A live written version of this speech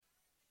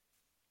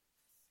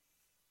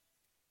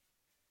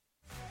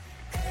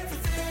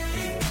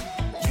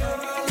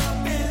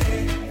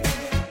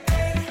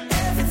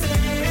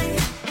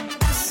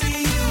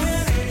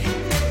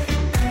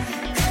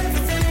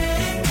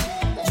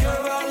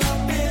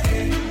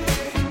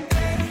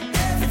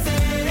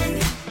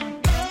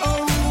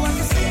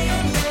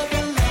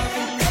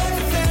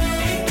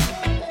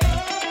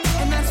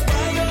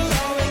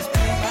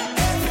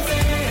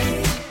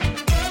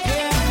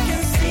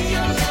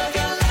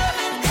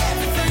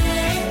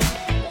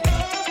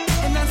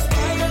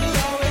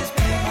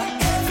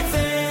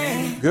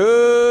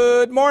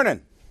Good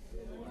morning.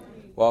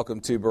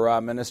 Welcome to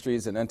Barah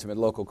Ministries, an intimate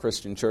local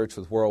Christian church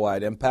with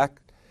worldwide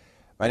impact.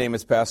 My name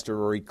is Pastor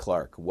Rory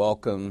Clark.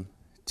 Welcome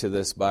to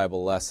this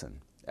Bible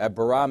lesson. At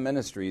Barah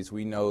Ministries,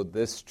 we know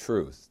this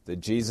truth, that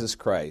Jesus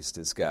Christ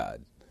is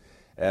God.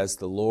 As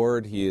the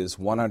Lord, He is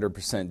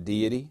 100%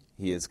 deity.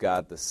 He is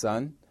God the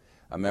Son,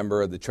 a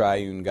member of the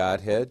triune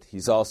Godhead.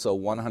 He's also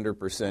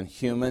 100%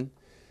 human,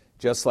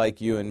 just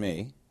like you and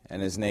me,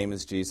 and His name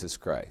is Jesus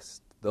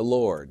Christ. The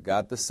Lord,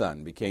 God the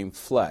Son, became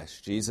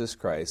flesh, Jesus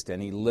Christ,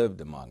 and He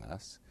lived among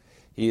us.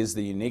 He is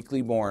the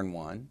uniquely born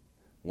one,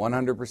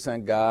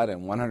 100% God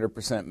and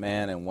 100%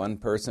 man and one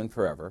person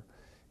forever.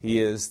 He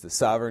is the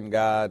sovereign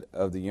God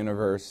of the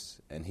universe,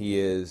 and He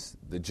is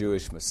the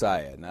Jewish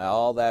Messiah. Now,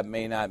 all that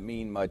may not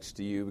mean much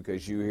to you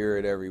because you hear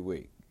it every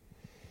week.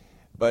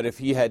 But if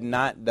He had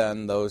not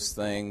done those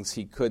things,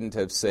 He couldn't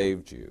have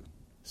saved you.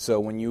 So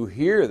when you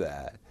hear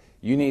that,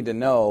 you need to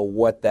know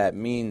what that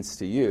means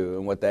to you.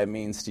 And what that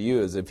means to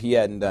you is if He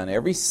hadn't done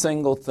every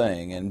single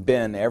thing and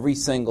been every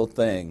single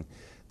thing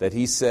that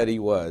He said He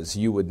was,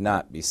 you would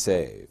not be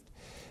saved.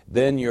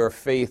 Then your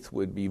faith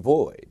would be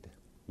void.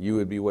 You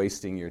would be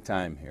wasting your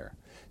time here,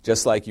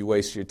 just like you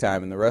waste your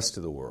time in the rest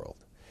of the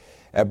world.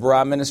 At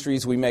Barah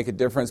Ministries, we make a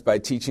difference by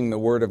teaching the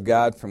Word of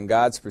God from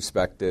God's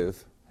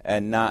perspective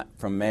and not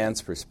from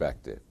man's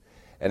perspective.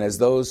 And as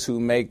those who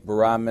make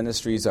Barah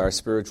Ministries our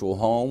spiritual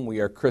home, we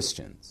are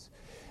Christians.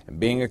 And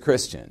being a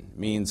Christian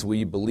means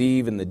we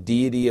believe in the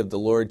deity of the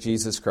Lord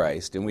Jesus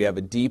Christ, and we have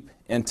a deep,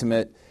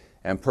 intimate,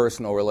 and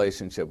personal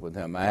relationship with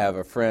Him. I have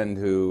a friend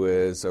who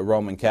is a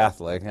Roman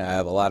Catholic. I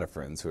have a lot of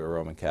friends who are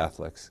Roman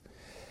Catholics.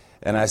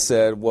 And I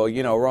said, well,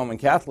 you know, Roman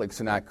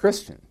Catholics are not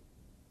Christian.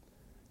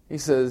 He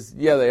says,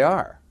 yeah, they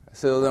are. I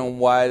said, well, then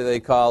why do they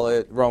call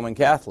it Roman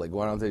Catholic?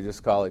 Why don't they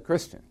just call it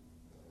Christian?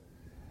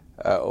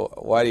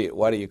 Why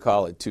do you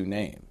call it two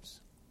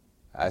names?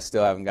 I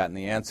still haven't gotten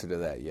the answer to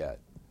that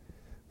yet.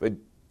 But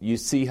you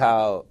see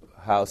how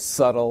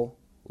subtle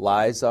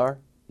lies are?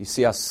 You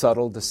see how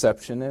subtle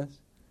deception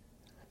is?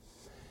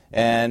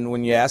 And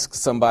when you ask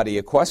somebody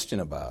a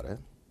question about it,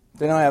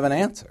 they don't have an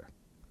answer.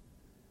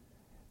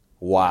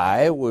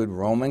 Why would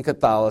Roman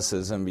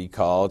Catholicism be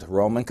called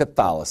Roman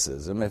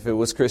Catholicism if it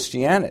was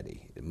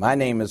Christianity? My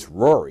name is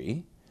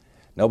Rory.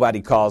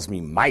 Nobody calls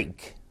me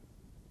Mike.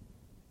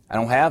 I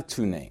don't have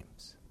two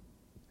names.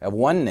 I have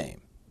one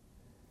name.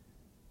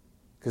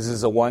 Because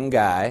there's a one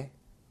guy,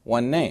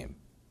 one name.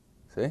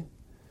 See?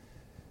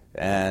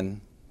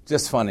 And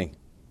just funny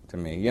to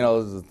me. You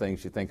know, those are the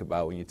things you think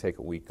about when you take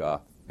a week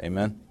off.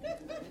 Amen?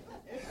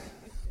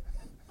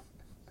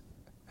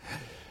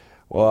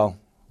 Well,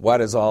 why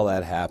does all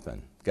that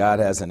happen? God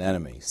has an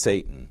enemy,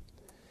 Satan,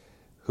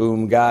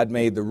 whom God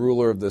made the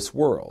ruler of this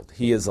world.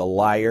 He is a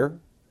liar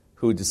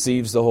who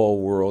deceives the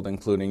whole world,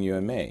 including you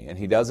and me. And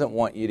he doesn't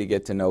want you to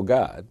get to know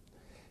God.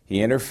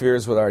 He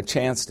interferes with our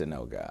chance to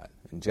know God.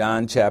 In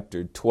John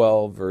chapter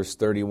 12, verse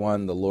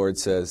 31, the Lord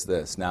says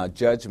this, now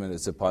judgment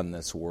is upon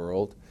this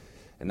world,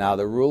 and now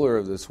the ruler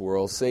of this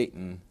world,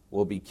 Satan,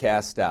 will be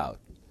cast out.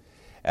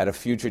 At a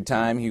future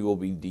time, he will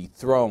be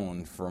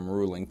dethroned from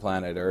ruling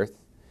planet Earth,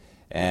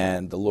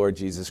 and the Lord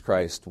Jesus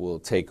Christ will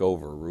take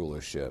over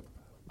rulership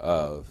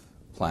of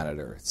planet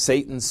Earth.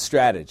 Satan's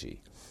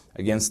strategy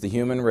against the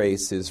human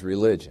race is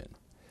religion,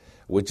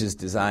 which is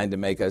designed to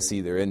make us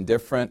either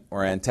indifferent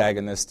or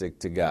antagonistic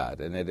to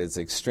God, and it is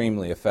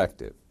extremely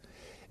effective.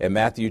 In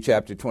Matthew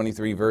chapter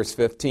 23, verse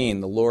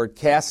 15, the Lord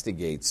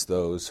castigates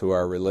those who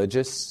are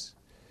religious.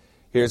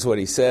 Here's what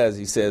He says.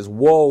 He says,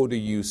 woe to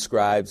you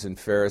scribes and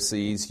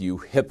Pharisees, you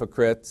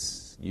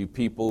hypocrites, you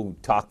people who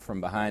talk from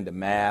behind a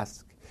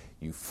mask,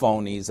 you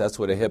phonies. That's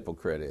what a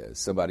hypocrite is,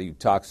 somebody who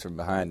talks from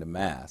behind a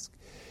mask.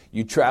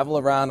 You travel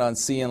around on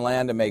sea and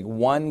land to make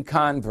one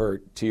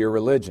convert to your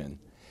religion.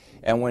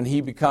 And when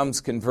he becomes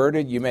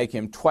converted, you make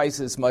him twice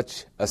as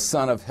much a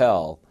son of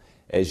hell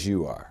as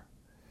you are.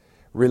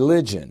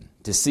 Religion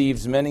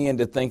deceives many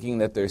into thinking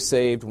that they're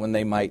saved when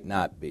they might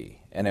not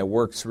be. And it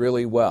works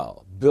really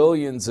well.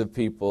 Billions of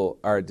people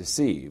are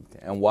deceived.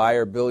 And why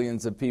are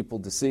billions of people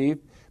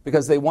deceived?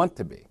 Because they want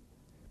to be.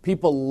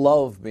 People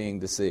love being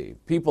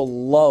deceived. People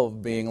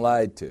love being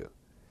lied to.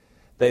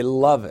 They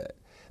love it.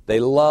 They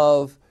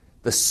love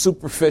the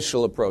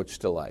superficial approach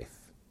to life.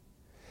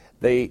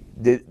 They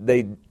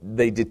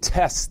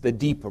detest the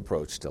deep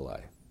approach to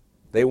life.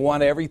 They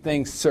want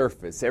everything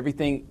surface,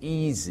 everything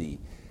easy.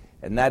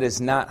 And that is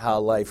not how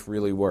life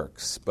really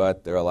works.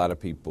 But there are a lot of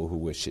people who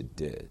wish it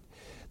did.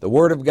 The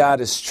Word of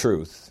God is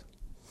truth.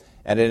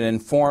 And it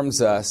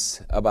informs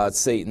us about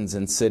Satan's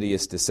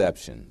insidious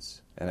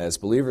deceptions. And as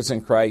believers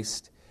in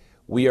Christ,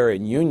 we are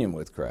in union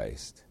with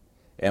Christ.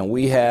 And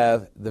we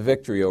have the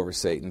victory over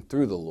Satan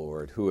through the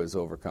Lord who has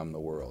overcome the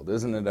world.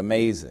 Isn't it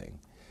amazing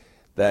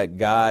that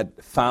God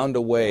found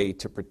a way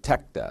to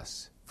protect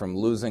us from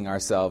losing our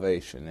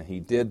salvation? And He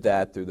did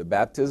that through the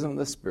baptism of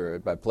the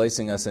Spirit by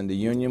placing us into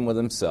union with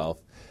Himself,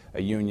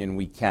 a union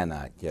we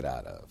cannot get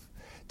out of.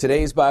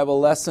 Today's Bible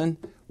lesson,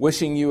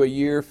 wishing you a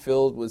year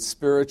filled with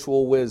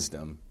spiritual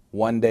wisdom,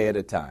 one day at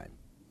a time.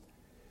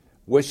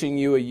 wishing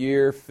you a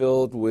year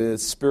filled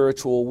with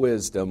spiritual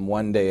wisdom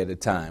one day at a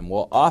time.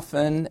 Well,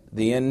 often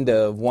the end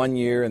of one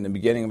year and the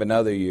beginning of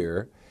another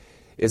year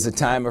is a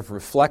time of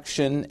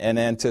reflection and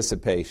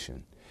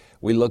anticipation.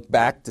 We look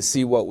back to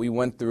see what we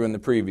went through in the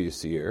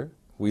previous year.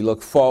 We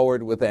look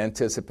forward with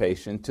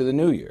anticipation to the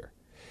new year.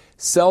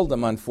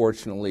 Seldom,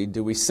 unfortunately,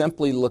 do we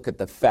simply look at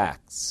the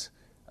facts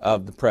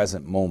of the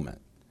present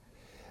moment.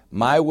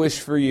 My wish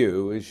for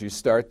you as you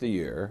start the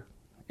year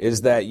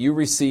is that you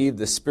receive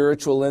the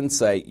spiritual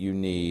insight you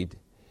need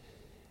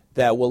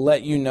that will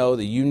let you know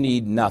that you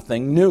need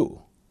nothing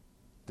new,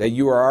 that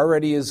you are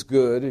already as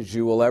good as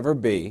you will ever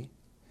be,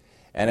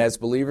 and as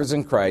believers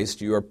in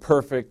Christ, you are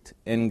perfect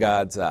in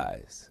God's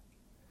eyes.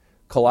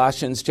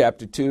 Colossians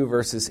chapter 2,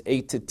 verses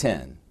 8 to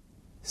 10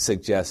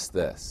 suggests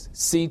this.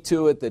 See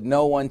to it that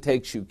no one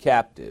takes you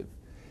captive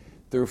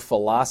through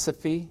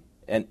philosophy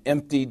and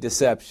empty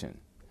deception.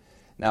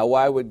 Now,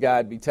 why would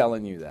God be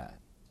telling you that?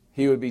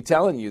 He would be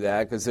telling you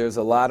that because there's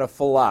a lot of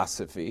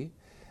philosophy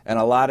and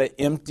a lot of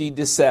empty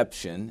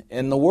deception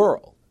in the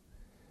world.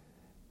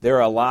 There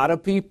are a lot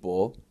of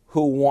people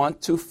who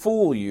want to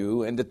fool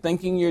you into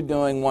thinking you're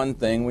doing one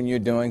thing when you're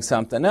doing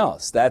something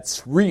else.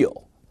 That's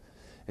real.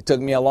 It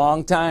took me a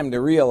long time to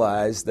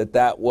realize that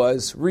that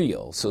was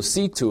real. So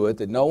see to it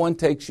that no one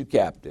takes you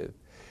captive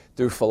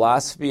through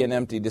philosophy and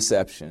empty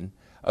deception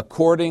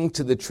according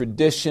to the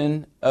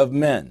tradition of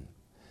men.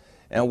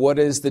 And what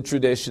is the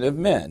tradition of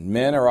men?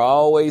 Men are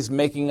always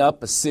making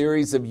up a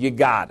series of you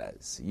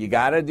gottas. You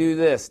got to do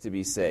this to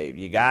be saved.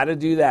 You got to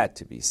do that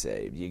to be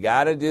saved. You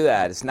got to do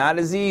that. It's not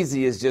as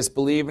easy as just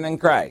believing in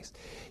Christ.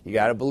 You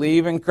got to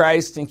believe in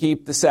Christ and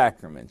keep the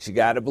sacraments. You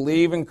got to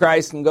believe in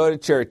Christ and go to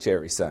church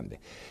every Sunday.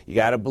 You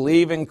got to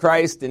believe in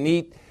Christ and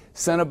eat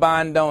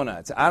Cinnabon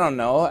donuts. I don't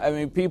know. I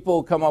mean,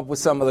 people come up with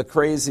some of the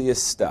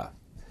craziest stuff.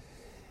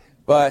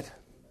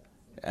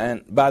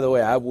 And by the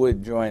way, I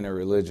would join a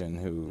religion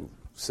who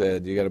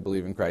said you got to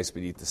believe in Christ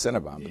but eat the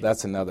Cinnabon, but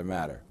that's another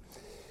matter.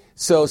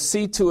 So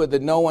see to it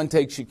that no one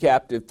takes you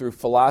captive through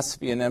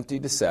philosophy and empty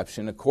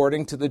deception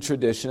according to the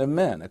tradition of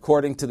men,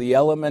 according to the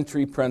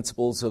elementary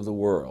principles of the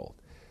world,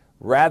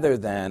 rather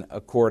than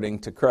according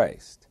to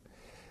Christ.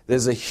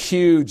 There's a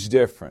huge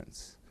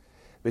difference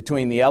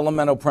between the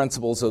elemental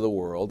principles of the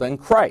world and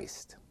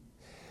Christ.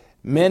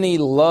 Many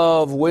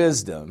love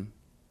wisdom,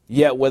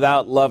 yet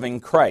without loving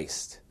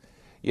Christ.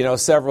 You know,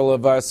 several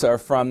of us are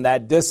from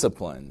that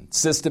discipline,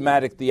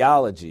 systematic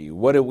theology.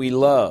 What do we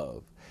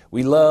love?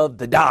 We love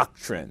the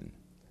doctrine.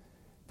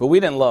 But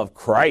we didn't love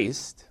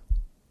Christ.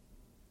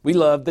 We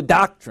love the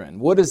doctrine.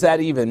 What does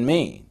that even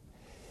mean?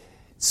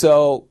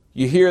 So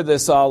you hear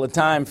this all the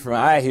time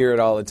I hear it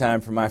all the time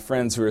from my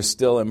friends who are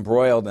still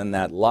embroiled in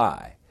that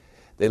lie.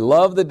 They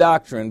love the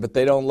doctrine, but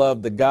they don't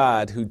love the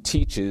God who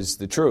teaches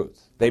the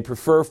truth. They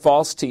prefer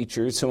false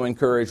teachers who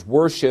encourage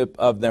worship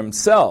of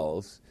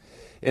themselves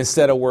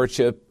instead of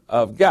worship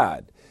of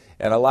God.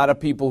 And a lot of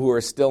people who are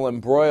still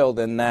embroiled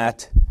in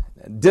that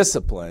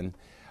discipline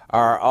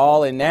are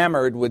all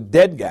enamored with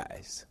dead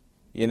guys.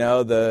 You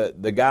know,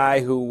 the guy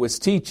who was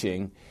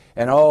teaching,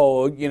 and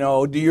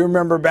do you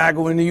remember back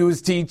when he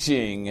was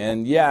teaching?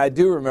 And yeah, I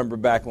do remember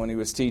back when he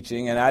was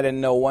teaching, and I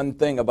didn't know one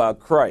thing about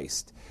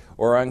Christ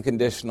or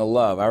unconditional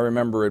love. I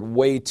remember it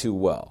way too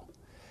well.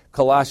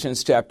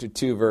 Colossians chapter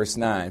 2, verse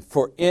 9,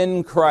 for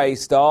in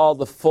Christ all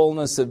the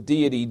fullness of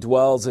deity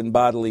dwells in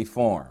bodily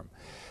form.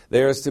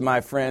 There's to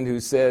my friend who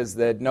says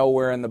that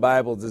nowhere in the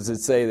Bible does it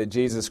say that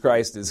Jesus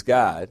Christ is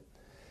God.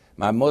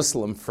 My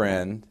Muslim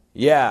friend,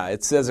 yeah,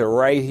 it says it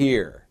right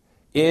here.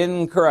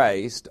 In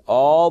Christ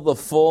all the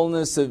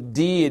fullness of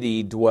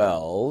deity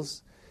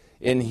dwells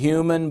in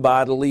human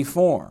bodily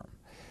form.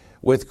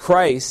 With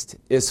Christ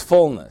is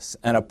fullness,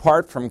 and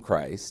apart from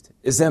Christ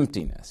is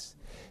emptiness.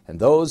 And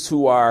those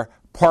who are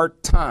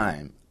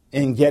part-time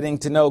in getting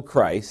to know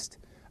Christ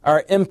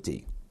are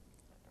empty.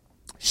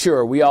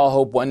 Sure, we all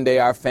hope one day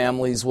our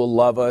families will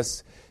love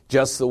us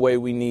just the way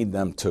we need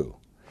them to.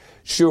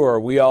 Sure,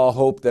 we all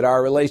hope that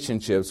our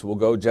relationships will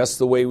go just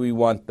the way we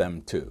want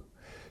them to.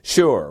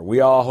 Sure,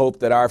 we all hope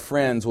that our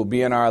friends will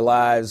be in our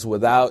lives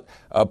without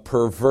a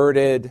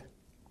perverted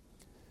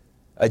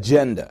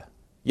agenda.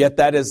 Yet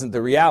that isn't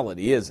the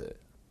reality, is it?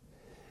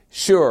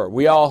 Sure,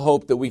 we all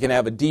hope that we can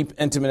have a deep,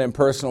 intimate, and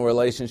personal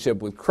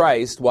relationship with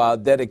Christ while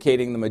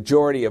dedicating the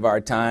majority of our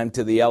time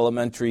to the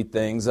elementary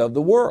things of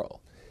the world.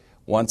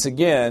 Once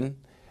again,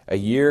 a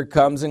year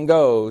comes and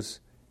goes,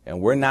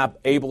 and we're not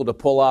able to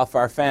pull off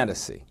our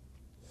fantasy.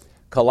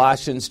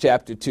 Colossians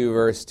chapter 2,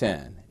 verse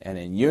 10, and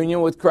in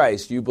union with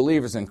Christ, you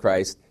believers in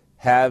Christ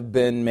have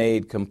been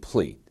made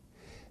complete.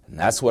 And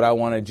that's what I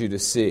wanted you to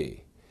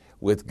see.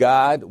 With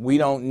God, we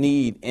don't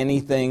need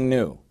anything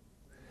new.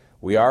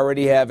 We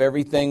already have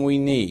everything we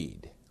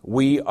need.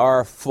 We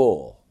are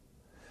full.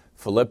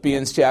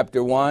 Philippians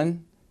chapter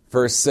 1,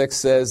 verse 6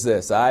 says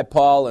this, I,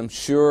 Paul, am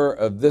sure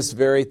of this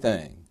very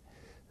thing,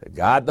 that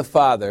God the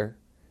Father,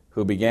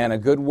 who began a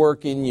good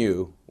work in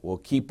you, will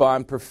keep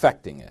on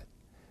perfecting it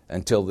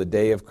until the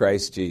day of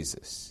Christ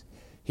Jesus.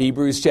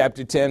 Hebrews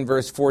chapter 10,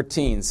 verse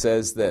 14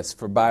 says this,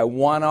 for by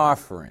one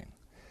offering,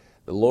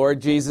 The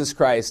Lord Jesus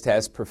Christ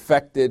has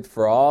perfected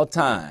for all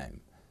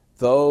time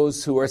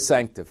those who are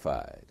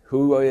sanctified.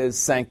 Who is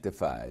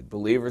sanctified?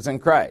 Believers in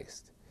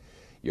Christ.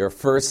 Your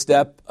first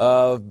step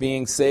of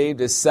being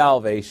saved is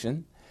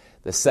salvation.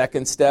 The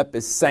second step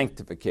is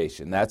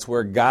sanctification. That's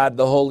where God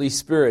the Holy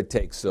Spirit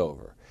takes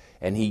over,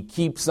 and He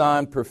keeps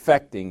on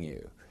perfecting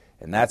you,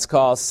 and that's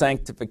called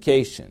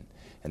sanctification.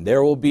 And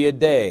there will be a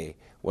day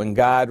when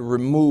God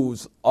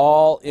removes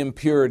all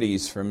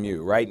impurities from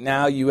you. Right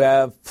now you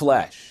have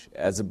flesh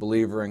as a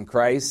believer in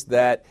Christ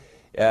that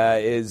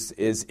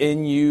is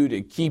in you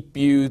to keep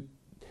you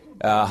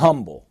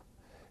humble,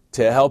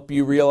 to help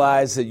you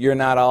realize that you're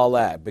not all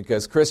that,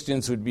 because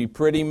Christians would be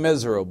pretty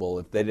miserable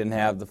if they didn't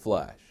have the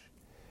flesh.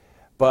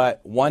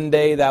 But one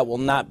day that will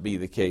not be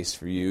the case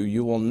for you.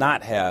 You will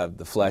not have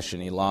the flesh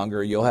any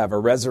longer. You'll have a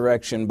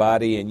resurrection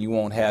body, and you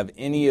won't have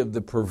any of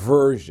the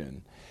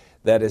perversion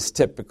that is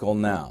typical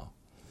now.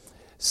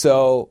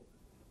 So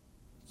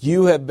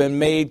you have been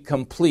made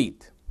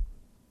complete.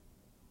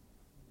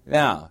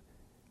 Now,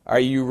 are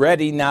you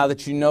ready, now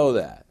that you know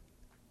that,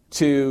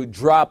 to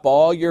drop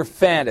all your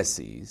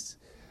fantasies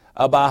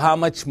about how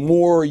much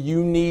more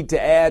you need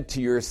to add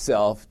to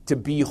yourself to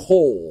be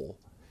whole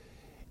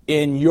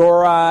in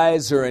your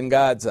eyes or in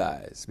God's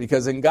eyes?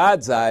 Because in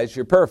God's eyes,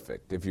 you're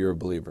perfect if you're a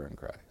believer in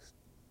Christ.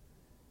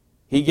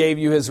 He gave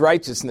you His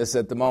righteousness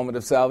at the moment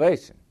of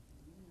salvation.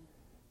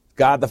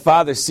 God the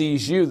Father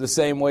sees you the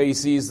same way He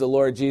sees the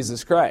Lord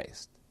Jesus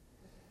Christ.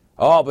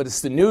 Oh, but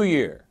it's the new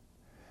year.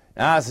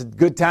 Now it's a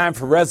good time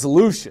for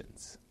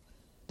resolutions.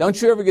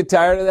 Don't you ever get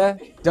tired of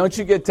that? Don't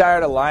you get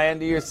tired of lying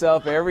to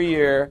yourself every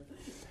year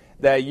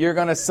that you're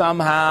going to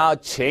somehow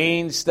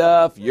change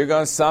stuff, you're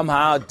going to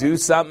somehow do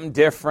something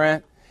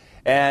different,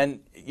 and,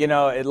 you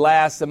know, it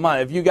lasts a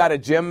month. If you got a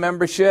gym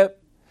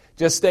membership,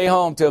 just stay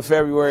home till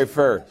February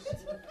 1st.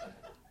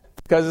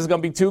 Because it's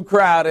going to be too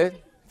crowded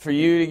for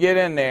you to get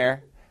in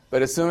there.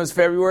 But as soon as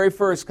February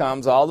 1st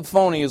comes, all the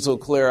phonies will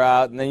clear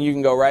out, and then you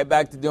can go right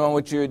back to doing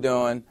what you're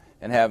doing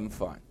and having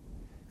fun.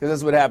 Because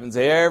that's what happens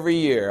every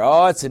year.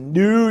 Oh, it's a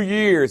new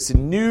year. It's a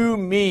new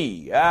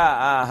me.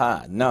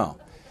 No.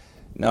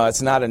 No,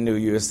 it's not a new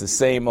you. It's the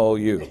same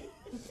old you.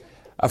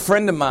 A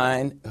friend of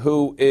mine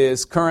who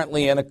is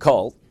currently in a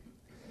cult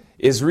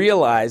is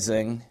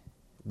realizing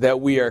that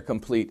we are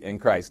complete in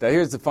Christ. Now,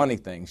 here's the funny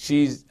thing.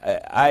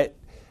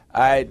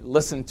 I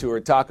listened to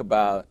her talk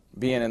about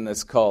being in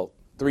this cult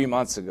 3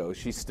 months ago.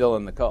 She's still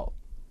in the cult.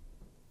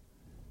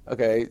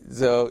 Okay,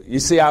 so you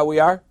see how we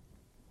are?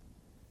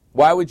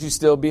 Why would you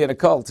still be in a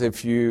cult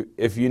if you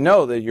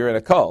know that you're in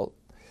a cult?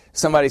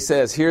 Somebody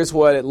says, here's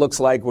what it looks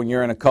like when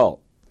you're in a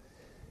cult.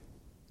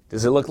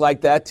 Does it look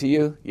like that to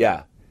you?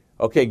 Yeah.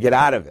 Okay, get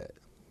out of it.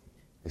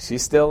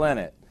 She's still in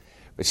it.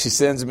 But she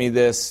sends me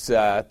this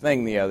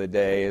thing the other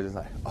day. It's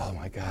like, oh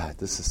my God,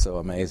 this is so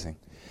amazing.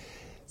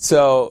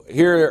 So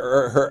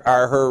here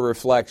are her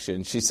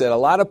reflections. She said, a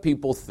lot of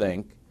people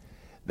think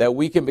that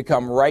we can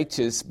become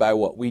righteous by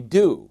what we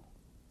do.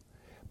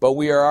 But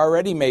we are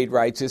already made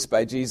righteous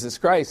by Jesus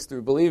Christ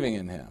through believing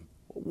in Him.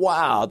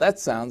 Wow, that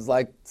sounds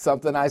like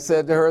something I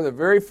said to her the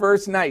very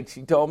first night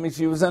she told me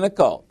she was in a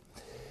cult.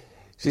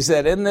 She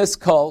said, in this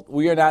cult,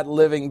 we are not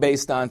living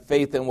based on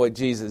faith in what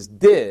Jesus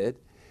did.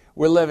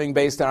 We're living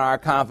based on our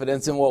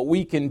confidence in what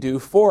we can do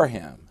for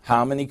Him.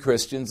 How many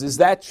Christians is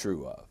that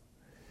true of?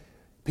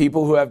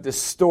 People who have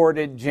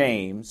distorted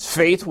James.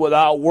 Faith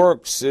without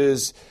works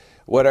is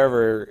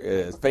whatever it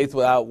is. Faith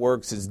without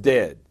works is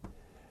dead.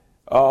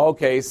 Oh,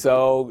 okay,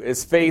 so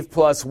it's faith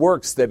plus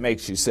works that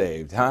makes you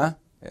saved, huh?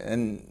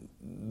 And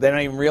they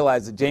don't even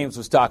realize that James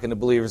was talking to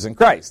believers in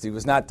Christ. He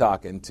was not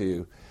talking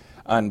to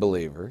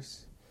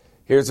unbelievers.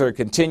 Here's our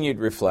continued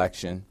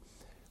reflection.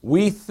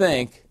 We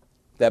think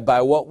that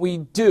by what we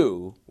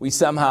do, we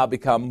somehow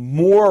become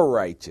more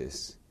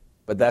righteous,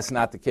 but that's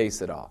not the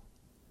case at all.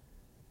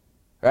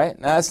 Right?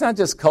 Now, it's not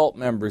just cult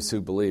members who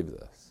believe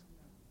this.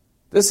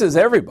 This is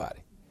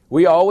everybody.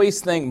 We always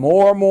think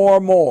more.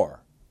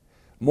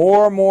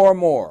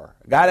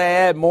 Got to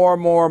add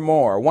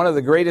more. One of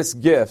the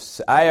greatest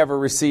gifts I ever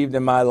received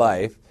in my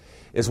life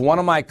is one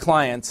of my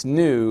clients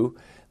knew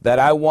that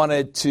I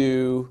wanted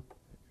to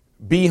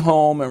be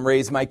home and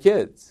raise my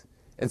kids.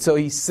 And so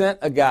he sent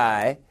a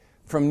guy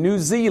from New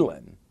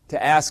Zealand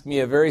to ask me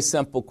a very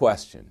simple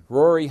question.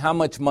 Rory, how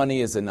much money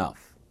is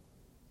enough?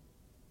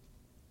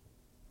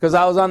 Because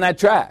I was on that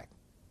track.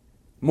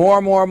 More.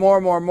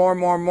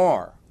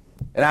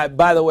 And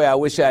by the way, I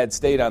wish I had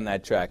stayed on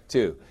that track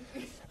too.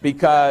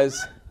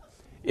 Because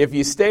if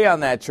you stay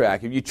on that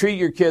track, if you treat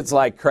your kids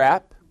like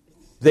crap,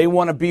 they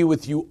want to be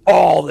with you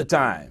all the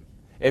time.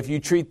 If you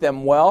treat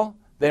them well,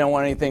 they don't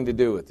want anything to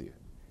do with you.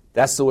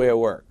 That's the way it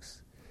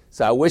works.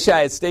 So I wish I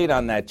had stayed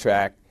on that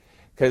track,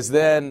 because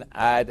then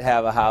I'd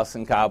have a house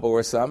in Cabo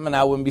or something, and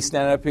I wouldn't be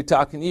standing up here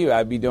talking to you.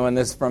 I'd be doing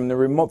this from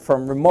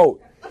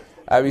remote.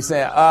 I'd be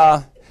saying,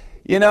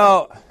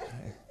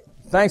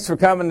 thanks for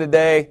coming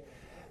today.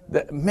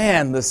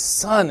 The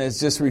sun is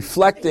just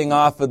reflecting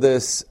off of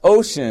this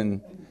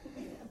ocean.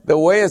 The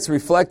way it's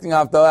reflecting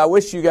off, though, I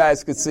wish you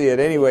guys could see it.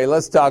 Anyway,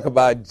 let's talk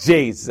about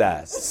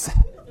Jesus.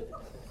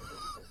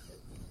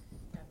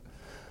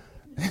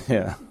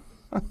 Yeah.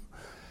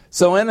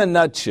 So in a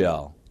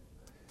nutshell,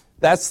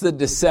 that's the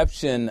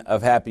deception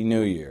of Happy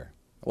New Year.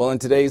 Well, in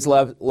today's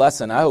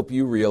lesson, I hope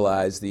you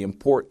realize the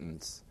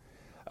importance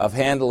of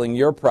handling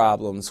your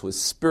problems with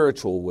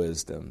spiritual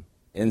wisdom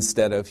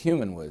instead of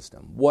human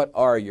wisdom. What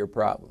are your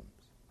problems?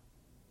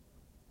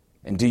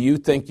 And do you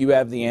think you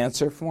have the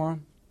answer for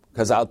them?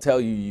 Because I'll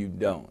tell you, you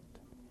don't.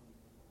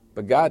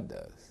 But God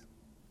does.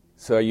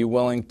 So are you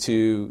willing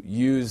to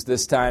use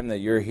this time that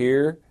you're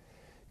here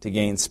to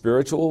gain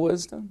spiritual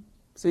wisdom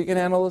so you can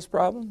handle those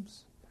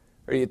problems?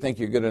 Or do you think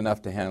you're good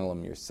enough to handle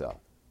them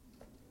yourself?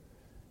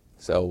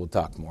 So we'll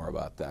talk more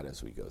about that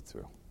as we go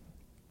through.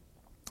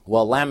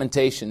 Well,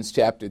 Lamentations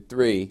chapter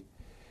 3,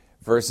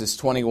 verses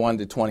 21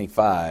 to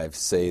 25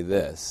 say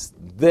this.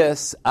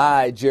 This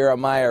I,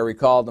 Jeremiah,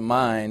 recall to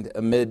mind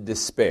amid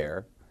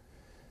despair.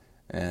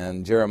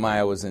 And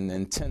Jeremiah was in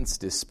intense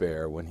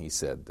despair when he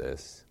said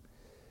this.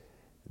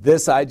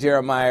 This I,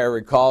 Jeremiah,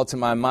 recall to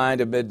my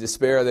mind amid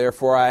despair,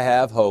 therefore I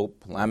have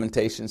hope.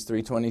 Lamentations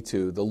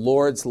 3:22. The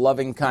Lord's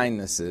loving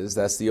kindnesses,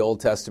 that's the Old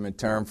Testament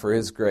term for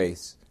His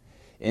grace,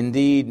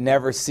 indeed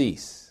never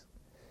cease,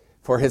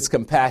 for His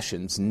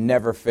compassions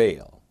never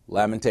fail.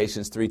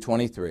 Lamentations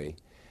 3:23.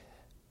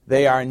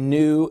 They are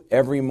new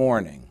every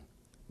morning.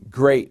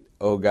 Great,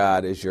 O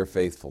God, is your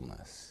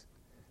faithfulness.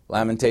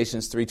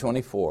 Lamentations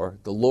 3:24.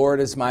 The Lord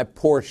is my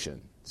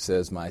portion,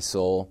 says my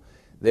soul.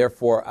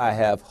 Therefore I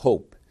have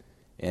hope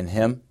in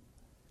Him.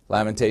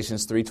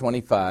 Lamentations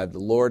 3:25. The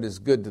Lord is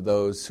good to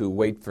those who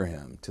wait for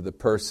Him, to the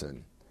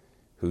person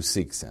who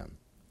seeks Him.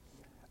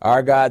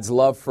 Our God's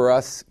love for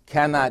us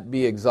cannot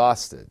be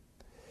exhausted.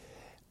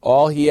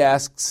 All He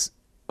asks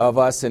of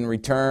us in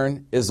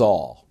return is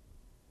all.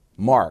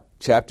 Mark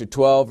chapter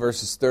 12,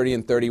 verses 30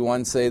 and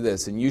 31 say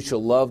this, and you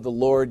shall love the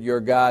Lord your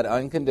God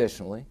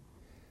unconditionally,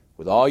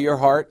 with all your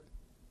heart,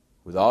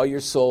 with all your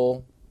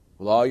soul,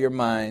 with all your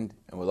mind,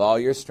 and with all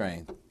your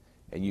strength,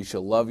 and you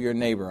shall love your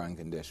neighbor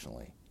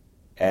unconditionally,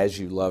 as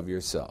you love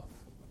yourself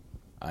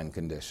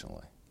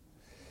unconditionally.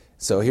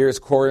 So here's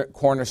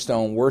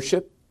Cornerstone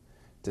Worship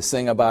to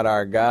sing about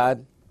our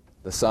God.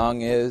 The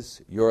song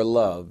is, Your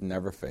Love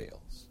Never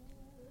Fails.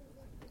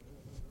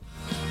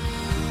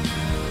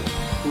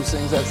 Who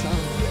sings that song?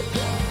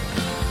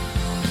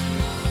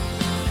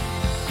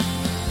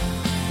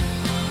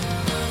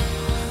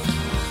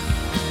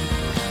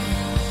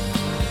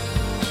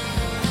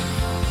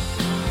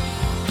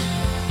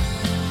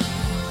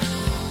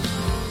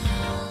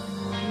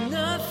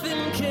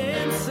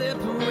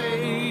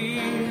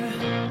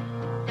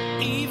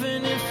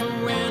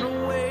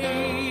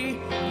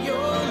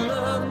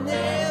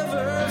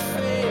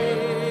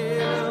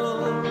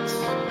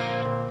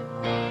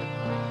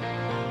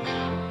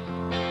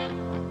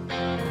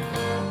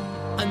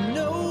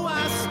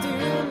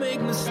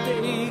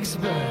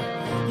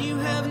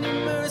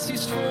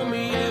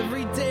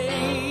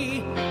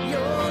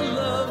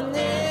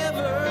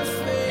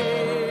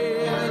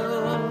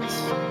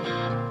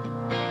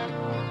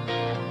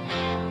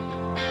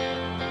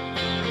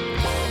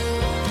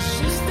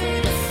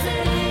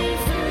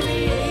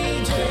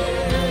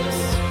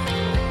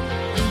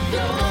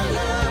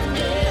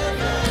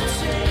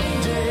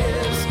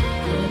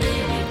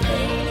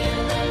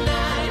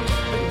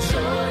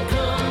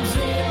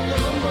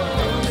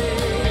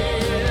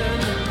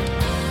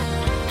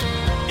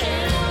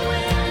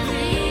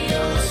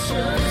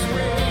 Sure.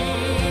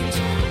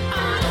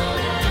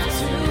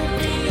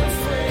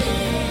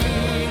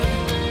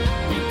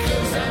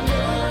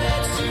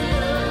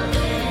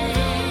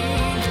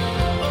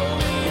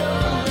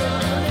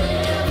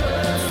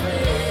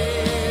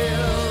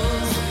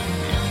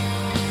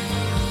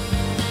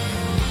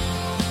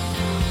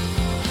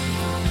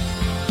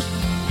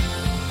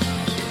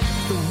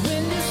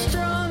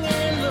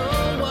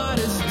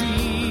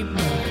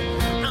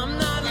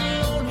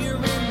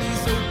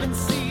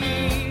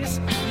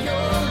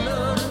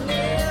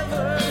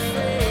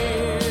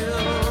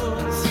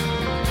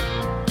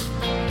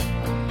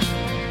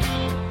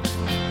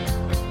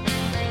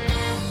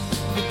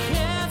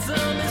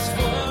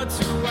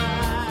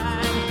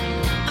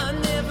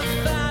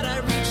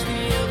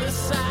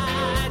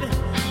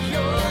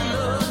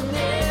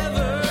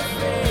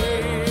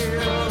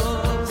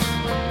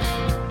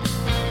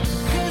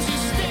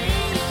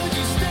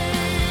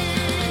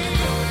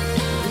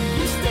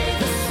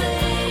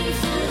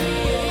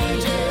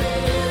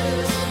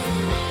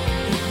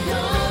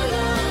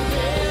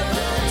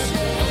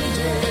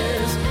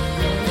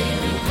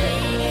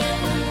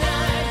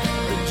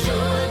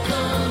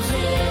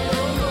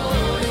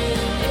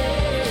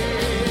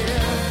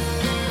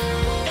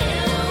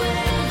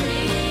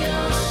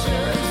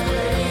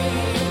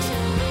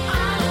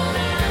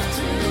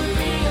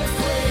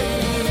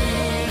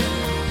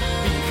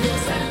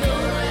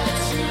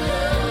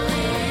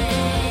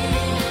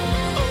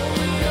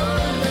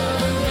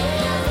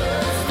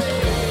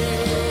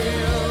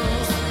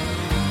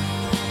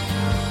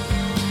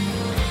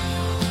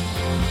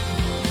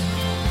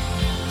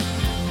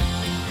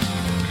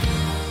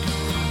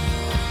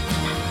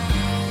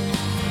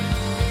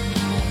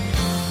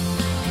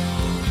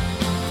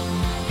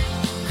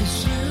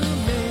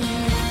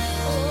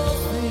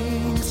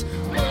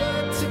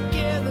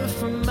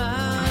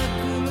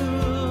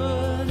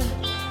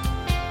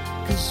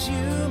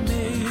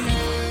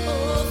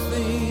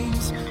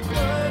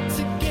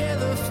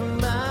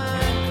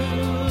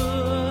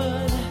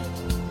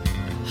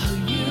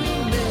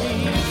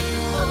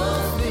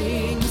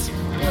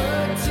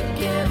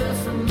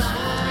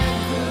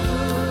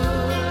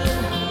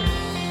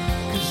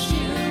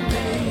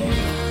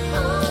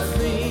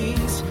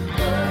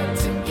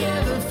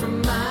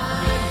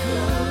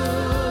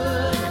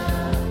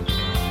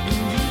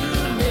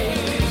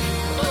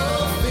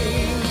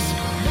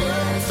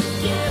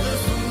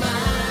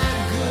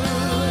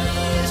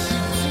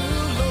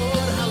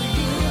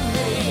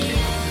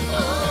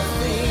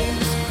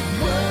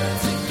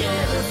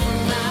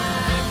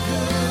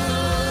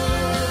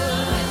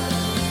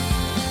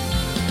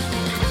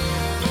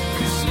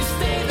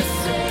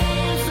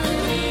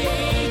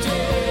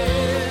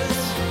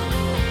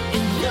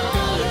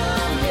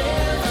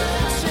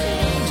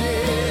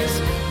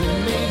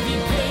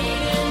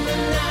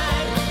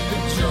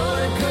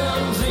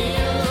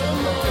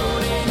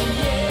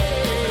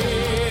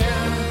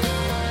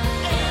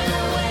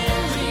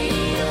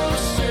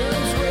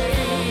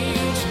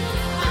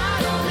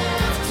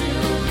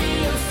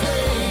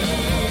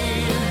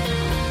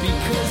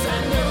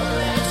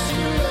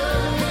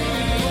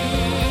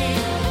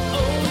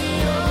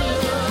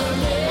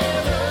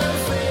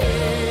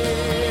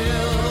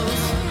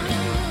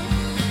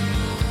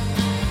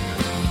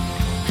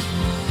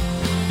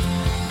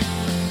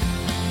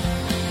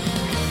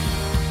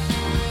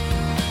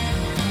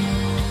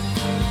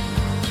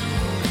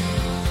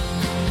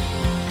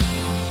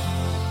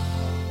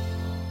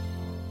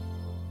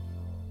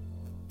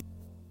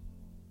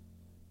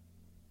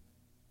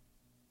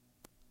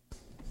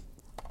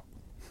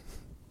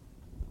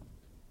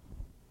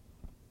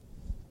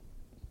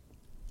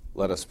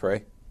 Let us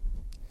pray.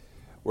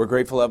 We're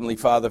grateful, Heavenly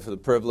Father, for the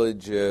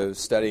privilege of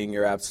studying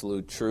your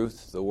absolute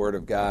truth, the Word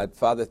of God.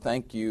 Father,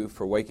 thank you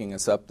for waking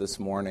us up this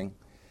morning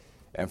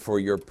and for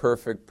your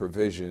perfect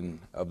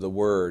provision of the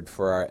Word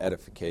for our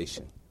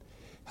edification.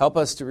 Help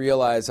us to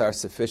realize our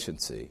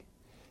sufficiency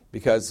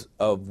because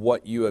of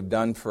what you have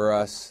done for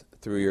us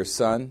through your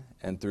Son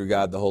and through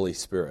God the Holy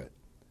Spirit.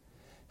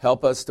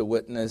 Help us to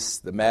witness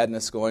the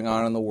madness going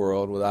on in the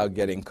world without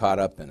getting caught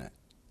up in it.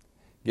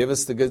 Give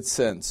us the good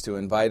sense to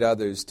invite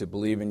others to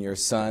believe in your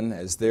Son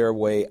as their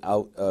way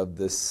out of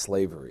this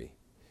slavery.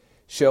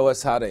 Show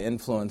us how to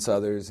influence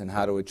others and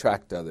how to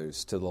attract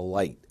others to the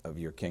light of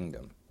your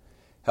kingdom.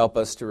 Help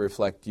us to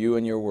reflect you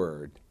and your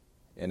word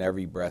in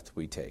every breath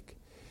we take.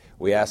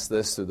 We ask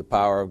this through the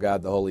power of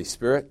God the Holy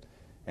Spirit.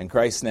 In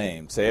Christ's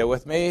name, say it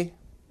with me.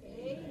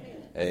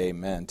 Amen.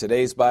 Amen.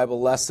 Today's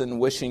Bible lesson,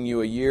 wishing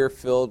you a year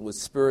filled with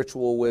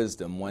spiritual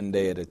wisdom one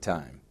day at a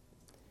time.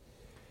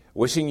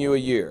 Wishing you a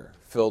year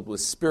filled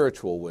with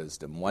spiritual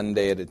wisdom one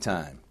day at a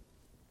time.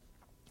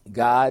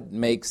 God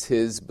makes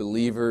his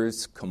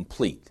believers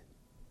complete.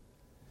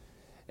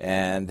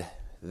 And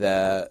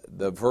the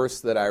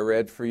verse that I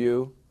read for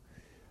you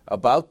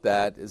about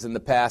that is in the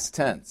past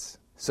tense.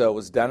 So it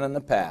was done in the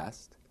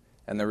past,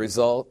 and the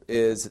result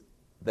is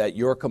that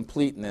your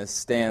completeness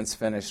stands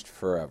finished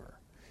forever.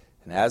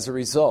 And as a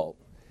result,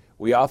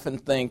 we often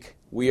think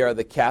we are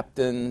the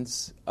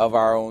captains of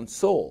our own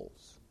souls.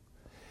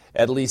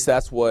 At least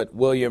that's what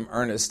William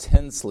Ernest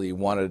Hensley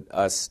wanted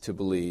us to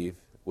believe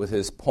with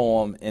his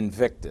poem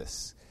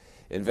Invictus.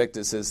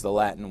 Invictus is the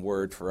Latin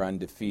word for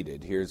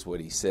undefeated. Here's what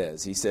he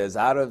says. He says,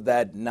 "Out of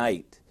that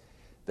night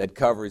that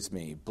covers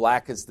me,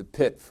 black as the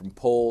pit from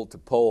pole to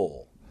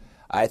pole,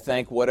 I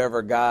thank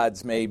whatever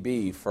gods may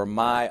be for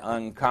my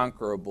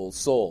unconquerable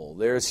soul."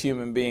 There's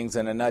human beings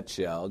in a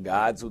nutshell.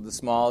 Gods with a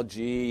small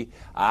g.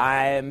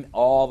 I'm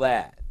all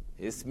that.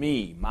 It's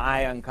me,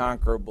 my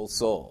unconquerable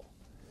soul.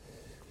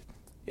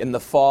 In the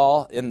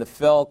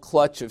fell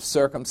clutch of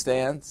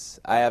circumstance,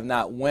 I have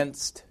not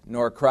winced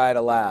nor cried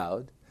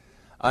aloud.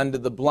 Under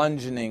the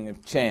bludgeoning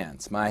of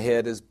chance, my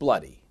head is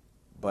bloody,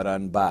 but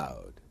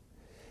unbowed.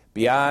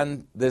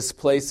 Beyond this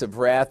place of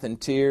wrath and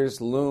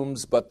tears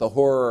looms but the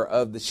horror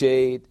of the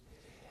shade,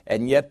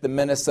 and yet the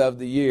menace of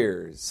the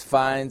years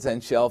finds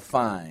and shall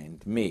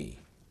find me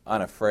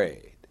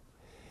unafraid.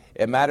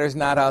 It matters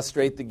not how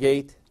straight the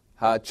gate,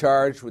 how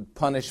charged with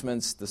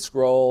punishments the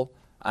scroll,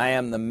 I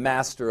am the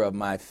master of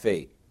my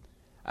fate.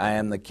 I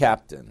am the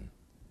captain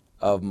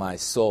of my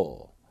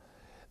soul.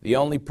 The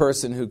only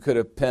person who could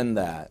have penned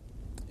that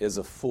is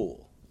a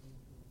fool.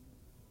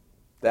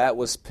 That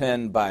was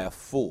penned by a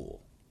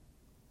fool.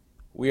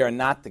 We are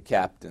not the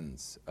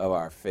captains of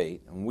our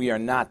fate, and we are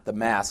not the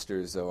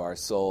masters of our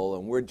soul,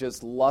 and we're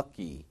just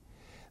lucky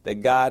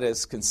that God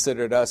has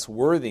considered us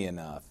worthy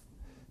enough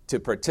to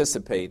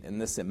participate in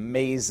this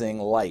amazing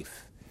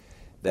life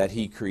that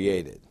he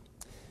created.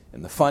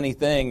 And the funny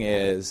thing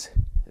is,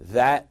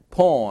 that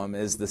poem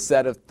is the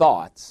set of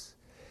thoughts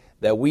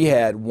that we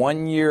had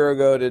 1 year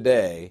ago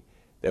today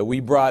that we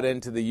brought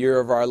into the year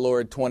of our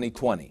Lord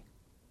 2020.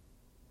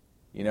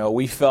 You know,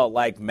 we felt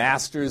like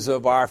masters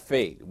of our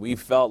fate. We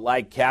felt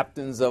like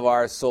captains of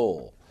our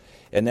soul.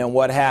 And then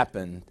what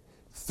happened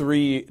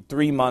 3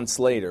 months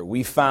later?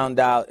 We found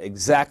out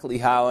exactly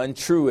how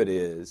untrue it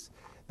is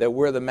that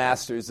we're the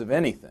masters of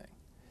anything.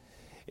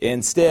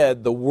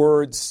 Instead, the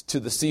words to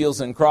the Seals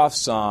and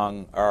Crofts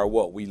song are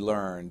what we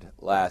learned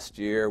last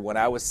year. When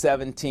I was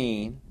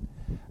 17,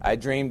 I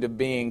dreamed of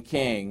being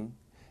king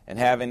and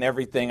having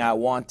everything I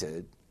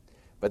wanted.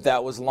 But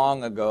that was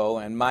long ago,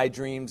 and my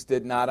dreams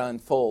did not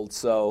unfold,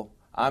 so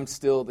I'm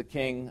still the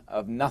king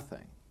of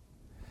nothing.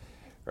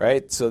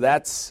 Right? So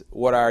that's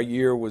what our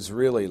year was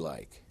really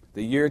like.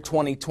 The year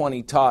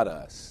 2020 taught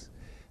us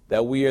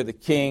that we are the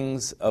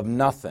kings of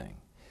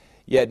nothing.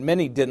 Yet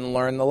many didn't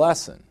learn the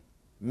lesson.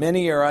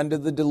 Many are under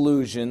the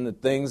delusion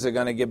that things are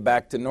going to get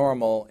back to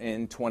normal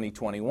in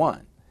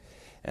 2021.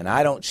 And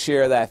I don't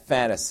share that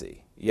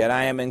fantasy. Yet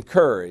I am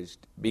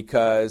encouraged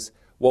because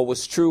what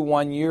was true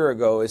 1 year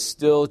ago is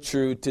still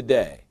true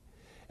today.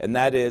 And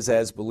that is,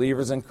 as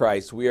believers in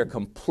Christ, we are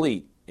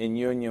complete in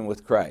union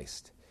with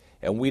Christ.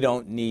 And we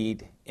don't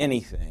need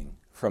anything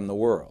from the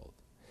world.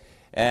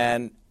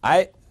 And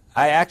I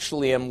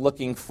actually am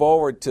looking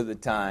forward to the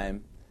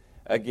time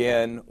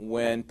again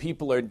when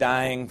people are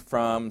dying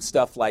from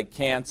stuff like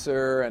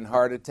cancer and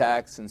heart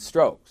attacks and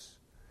strokes.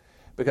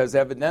 Because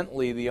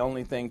evidently the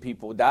only thing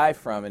people die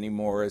from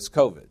anymore is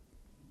COVID.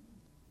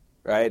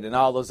 Right? And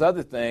all those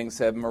other things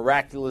have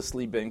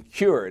miraculously been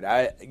cured.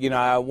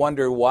 I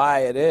wonder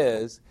why it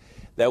is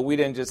that we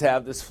didn't just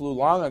have this flu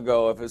long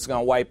ago if it's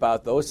going to wipe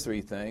out those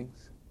 3 things.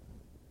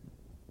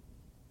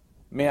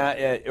 I mean,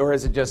 or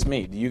is it just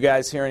me? Do you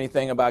guys hear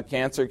anything about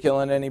cancer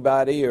killing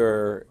anybody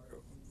or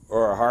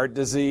heart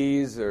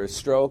disease or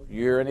stroke?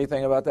 You hear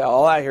anything about that?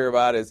 All I hear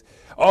about is,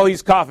 oh,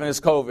 he's coughing,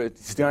 it's COVID,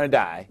 he's going to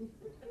die.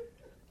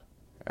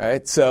 All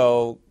right,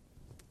 so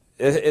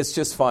it's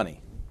just funny.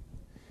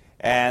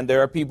 And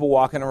there are people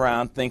walking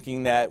around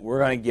thinking that we're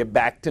going to get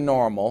back to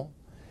normal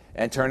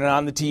and turning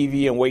on the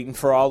TV and waiting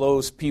for all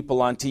those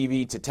people on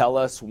TV to tell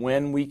us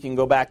when we can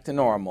go back to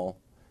normal,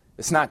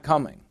 it's not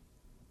coming.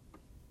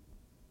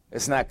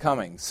 It's not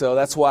coming. So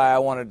that's why I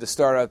wanted to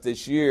start out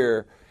this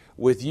year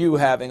with you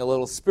having a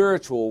little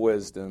spiritual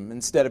wisdom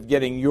instead of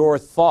getting your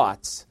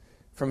thoughts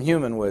from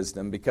human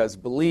wisdom, because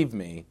believe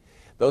me,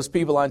 those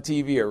people on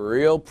TV are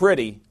real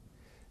pretty,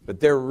 but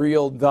they're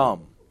real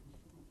dumb.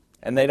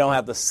 And they don't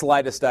have the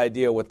slightest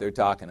idea what they're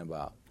talking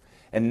about.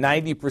 And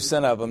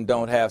 90% of them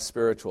don't have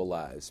spiritual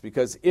lives.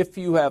 Because if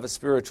you have a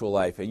spiritual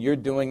life and you're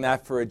doing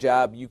that for a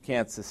job, you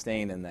can't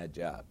sustain in that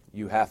job.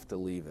 You have to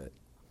leave it.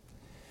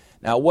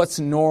 Now, what's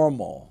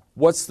normal?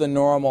 What's the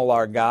normal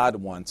our God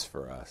wants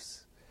for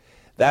us?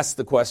 That's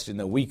the question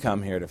that we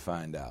come here to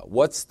find out.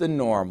 What's the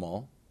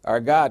normal our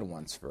God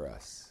wants for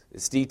us?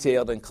 It's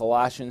detailed in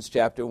Colossians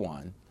chapter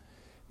 1,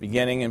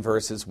 beginning in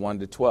verses 1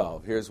 to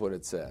 12. Here's what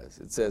it says.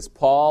 It says,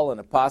 Paul, an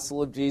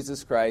apostle of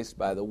Jesus Christ,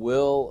 by the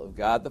will of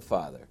God the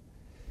Father,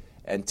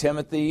 and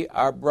Timothy,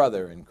 our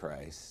brother in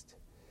Christ,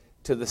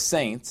 to the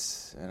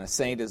saints, and a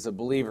saint is a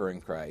believer in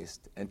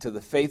Christ, and to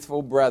the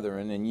faithful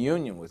brethren in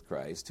union with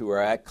Christ who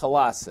are at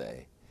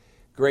Colossae,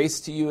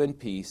 grace to you and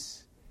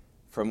peace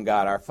from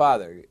God our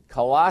Father.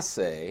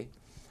 Colossae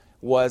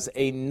was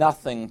a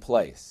nothing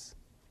place.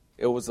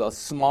 It was a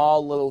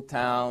small little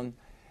town.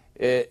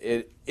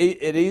 It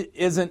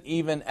isn't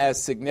even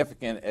as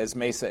significant as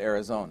Mesa,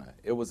 Arizona.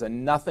 It was a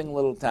nothing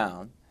little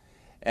town.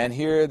 And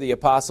here the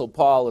Apostle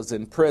Paul is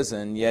in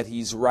prison, yet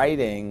he's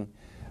writing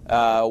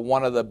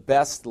one of the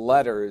best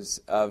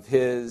letters of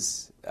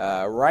his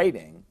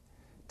writing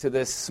to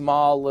this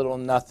small little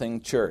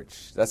nothing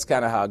church. That's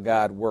kind of how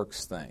God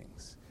works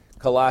things.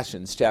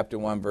 Colossians chapter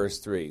 1, verse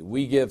 3.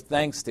 We give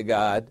thanks to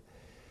God,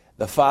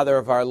 the Father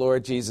of our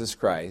Lord Jesus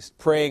Christ,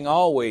 praying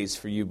always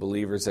for you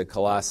believers at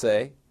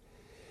Colossae,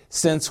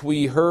 since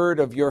we heard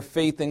of your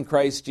faith in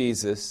Christ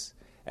Jesus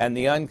and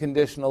the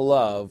unconditional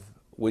love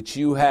which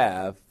you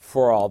have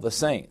for all the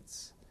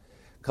saints.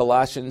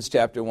 Colossians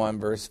chapter 1,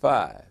 verse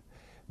 5.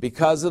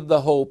 Because of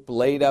the hope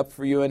laid up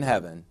for you in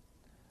heaven,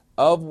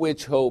 of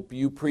which hope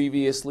you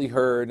previously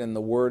heard in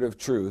the word of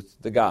truth,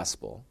 the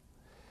gospel,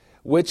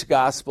 which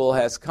gospel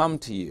has come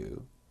to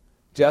you,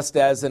 just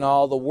as in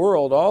all the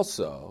world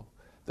also,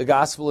 the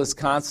gospel is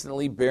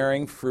constantly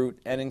bearing fruit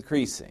and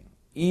increasing,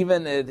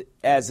 even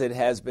as it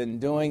has been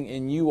doing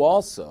in you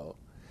also,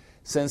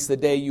 since the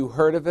day you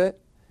heard of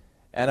it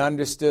and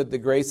understood the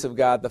grace of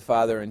God the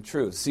Father in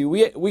truth. See,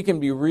 we can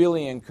be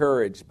really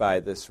encouraged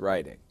by this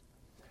writing,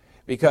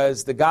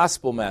 because the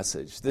gospel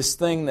message, this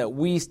thing that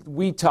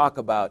we talk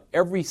about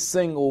every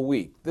single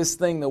week, this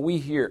thing that we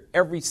hear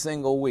every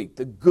single week,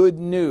 the good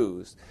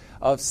news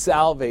of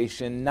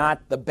salvation,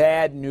 not the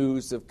bad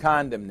news of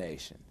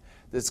condemnation.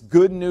 This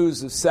good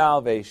news of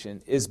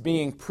salvation is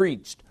being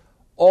preached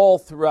all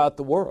throughout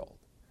the world,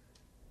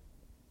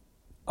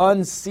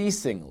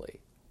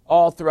 unceasingly,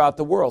 all throughout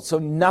the world. So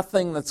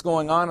nothing that's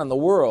going on in the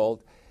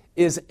world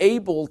is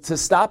able to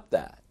stop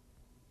that.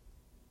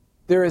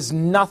 There is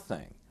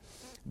nothing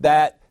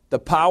that the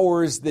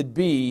powers that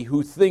be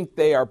who think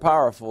they are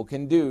powerful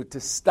can do to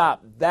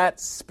stop that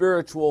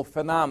spiritual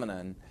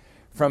phenomenon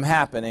from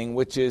happening,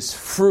 which is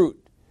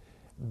fruit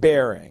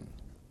bearing.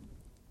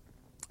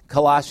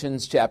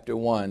 Colossians chapter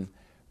 1,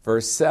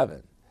 verse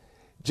 7.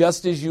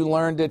 Just as you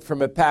learned it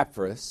from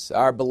Epaphras,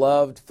 our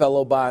beloved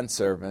fellow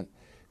bondservant,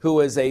 who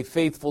is a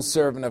faithful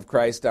servant of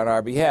Christ on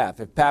our behalf.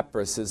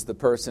 Epaphras is the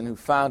person who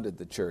founded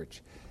the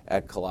church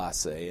at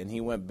Colossae, and he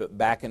went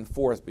back and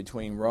forth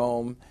between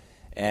Rome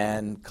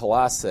and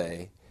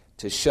Colossae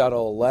to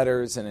shuttle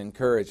letters and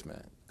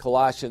encouragement.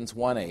 Colossians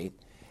 1:8.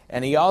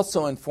 And he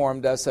also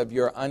informed us of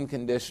your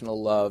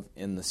unconditional love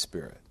in the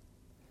Spirit.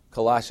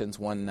 Colossians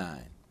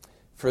 1:9.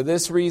 For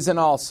this reason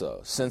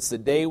also, since the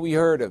day we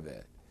heard of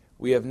it,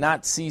 we have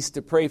not ceased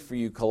to pray for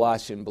you,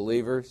 Colossian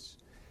believers,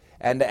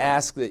 and to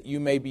ask that you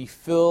may be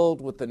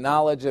filled with the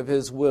knowledge of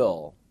his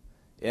will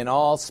in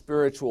all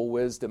spiritual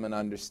wisdom and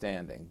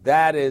understanding.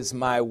 That is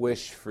my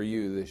wish for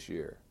you this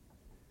year.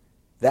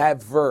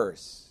 That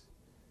verse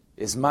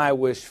is my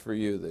wish for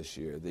you this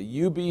year, that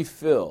you be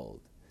filled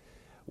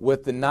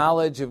with the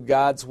knowledge of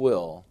God's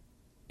will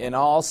in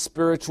all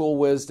spiritual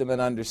wisdom and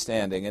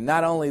understanding. And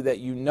not only that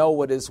you know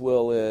what his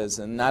will is,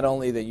 and not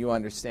only that you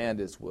understand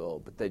his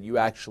will, but that you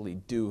actually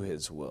do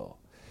his will.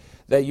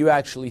 That you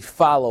actually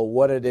follow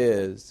what it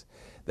is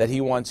that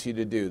he wants you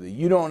to do. That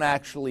you don't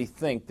actually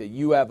think that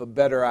you have a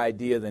better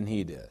idea than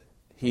he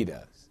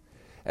does.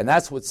 And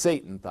that's what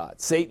Satan thought.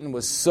 Satan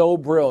was so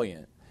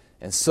brilliant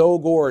and so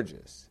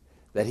gorgeous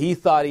that he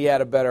thought he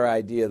had a better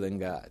idea than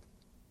God.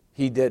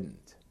 He didn't.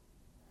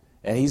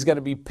 And he's going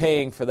to be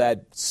paying for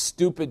that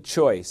stupid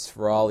choice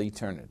for all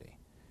eternity.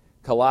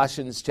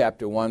 Colossians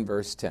chapter 1,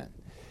 verse 10.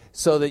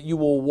 So that you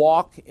will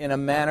walk in a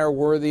manner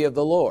worthy of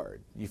the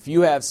Lord. If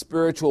you have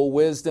spiritual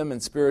wisdom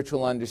and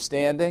spiritual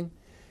understanding,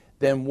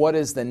 then what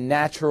is the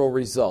natural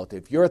result?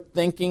 If your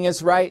thinking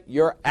is right,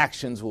 your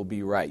actions will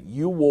be right.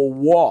 You will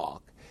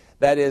walk,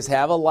 that is,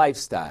 have a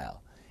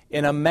lifestyle,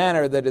 in a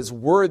manner that is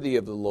worthy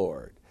of the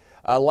Lord.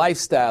 A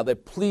lifestyle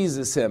that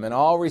pleases him in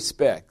all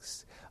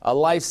respects. a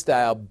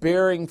lifestyle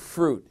bearing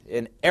fruit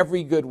in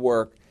every good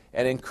work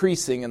and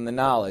increasing in the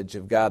knowledge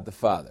of God the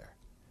Father.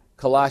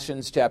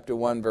 Colossians chapter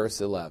 1,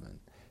 verse 11.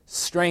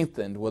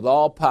 Strengthened with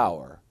all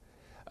power,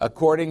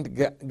 according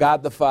to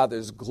God the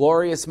Father's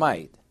glorious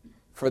might,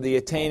 for the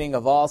attaining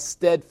of all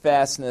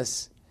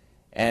steadfastness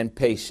and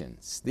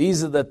patience.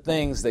 These are the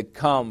things that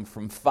come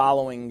from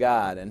following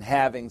God and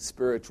having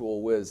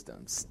spiritual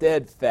wisdom.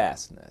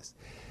 Steadfastness.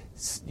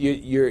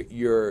 You're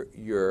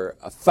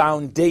a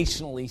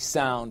foundationally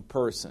sound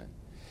person.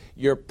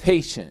 You're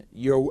patient.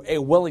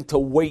 You're willing to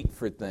wait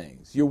for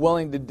things. You're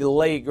willing to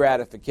delay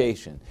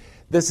gratification.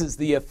 This is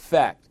the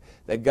effect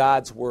that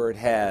God's Word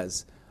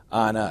has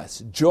on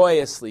us.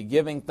 Joyously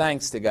giving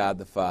thanks to God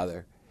the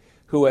Father,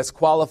 who has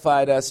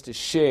qualified us to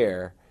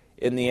share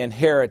in the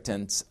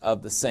inheritance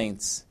of the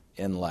saints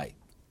in light.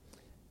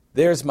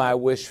 There's my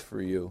wish for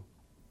you,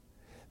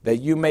 that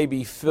you may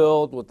be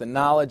filled with the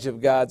knowledge of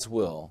God's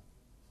will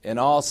in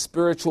all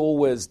spiritual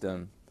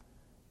wisdom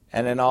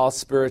and in all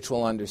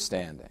spiritual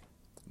understanding.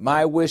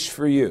 My wish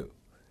for you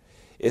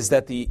is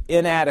that the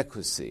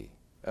inadequacy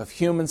of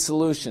human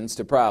solutions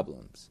to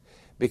problems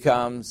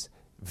becomes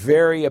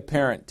very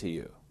apparent to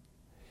you.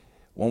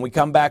 When we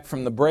come back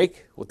from the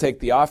break, we'll take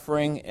the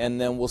offering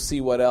and then we'll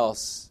see what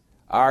else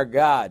our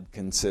God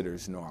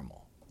considers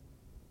normal.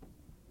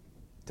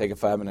 Take a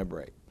 5-minute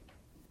break.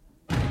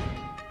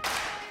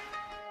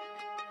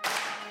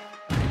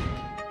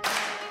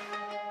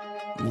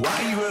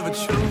 Why you ever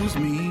chose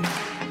me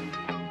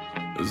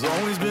has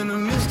always been a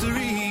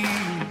mystery.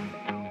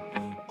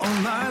 All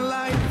my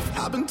life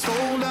I've been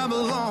told I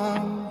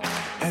belong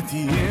at the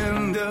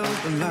end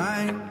of the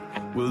line,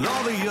 with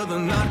all the other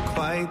not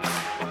quite,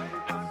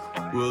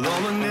 with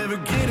all the never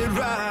get it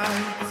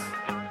right.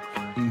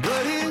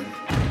 But it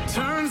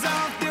turns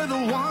out they're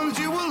the ones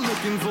you were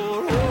looking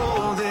for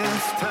all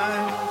this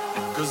time.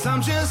 'Cause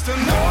I'm just a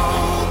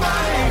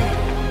nobody,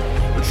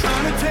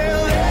 trying to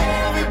tell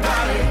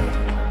everybody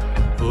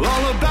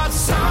all about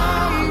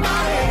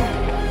somebody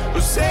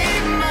who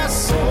saved my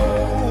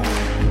soul.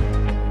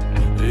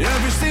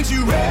 Ever since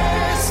you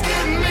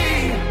rescued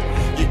me,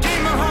 you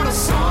gave my heart a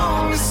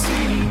song to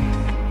sing.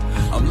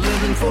 I'm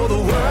living for the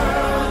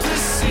world to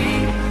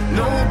see,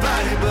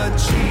 nobody but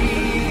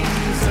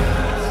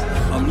Jesus.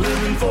 I'm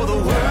living for the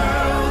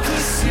world to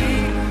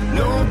see,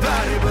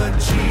 nobody but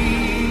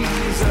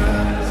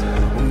Jesus.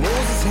 When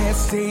Moses had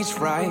stage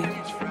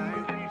fright,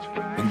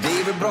 and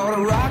David brought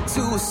a rock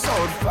to a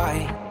sword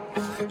fight,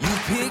 you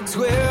picked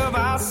 12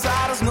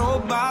 outsiders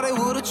nobody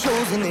would have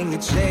chosen, and you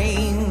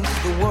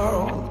changed the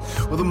world.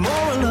 Well, the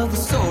moral of the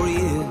story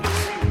is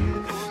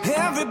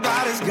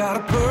everybody's got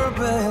a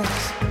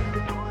purpose.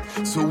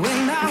 So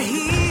when I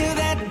hear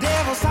that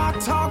devil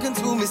start talking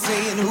to me,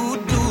 saying, who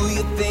do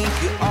you think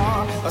you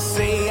are? I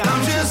say,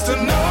 I'm just a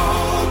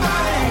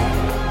nobody,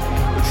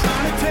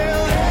 trying to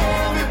tell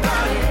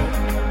everybody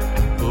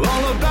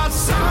all about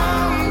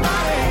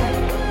somebody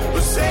who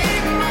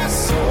saved my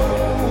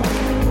soul.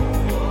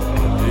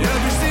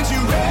 Ever since you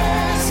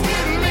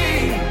rescued me,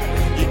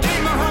 you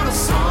gave my heart a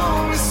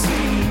song to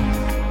sing.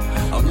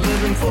 I'm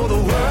living for the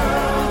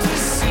world to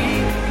see,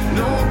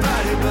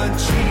 nobody but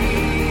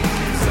Jesus.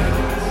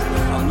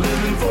 I'm living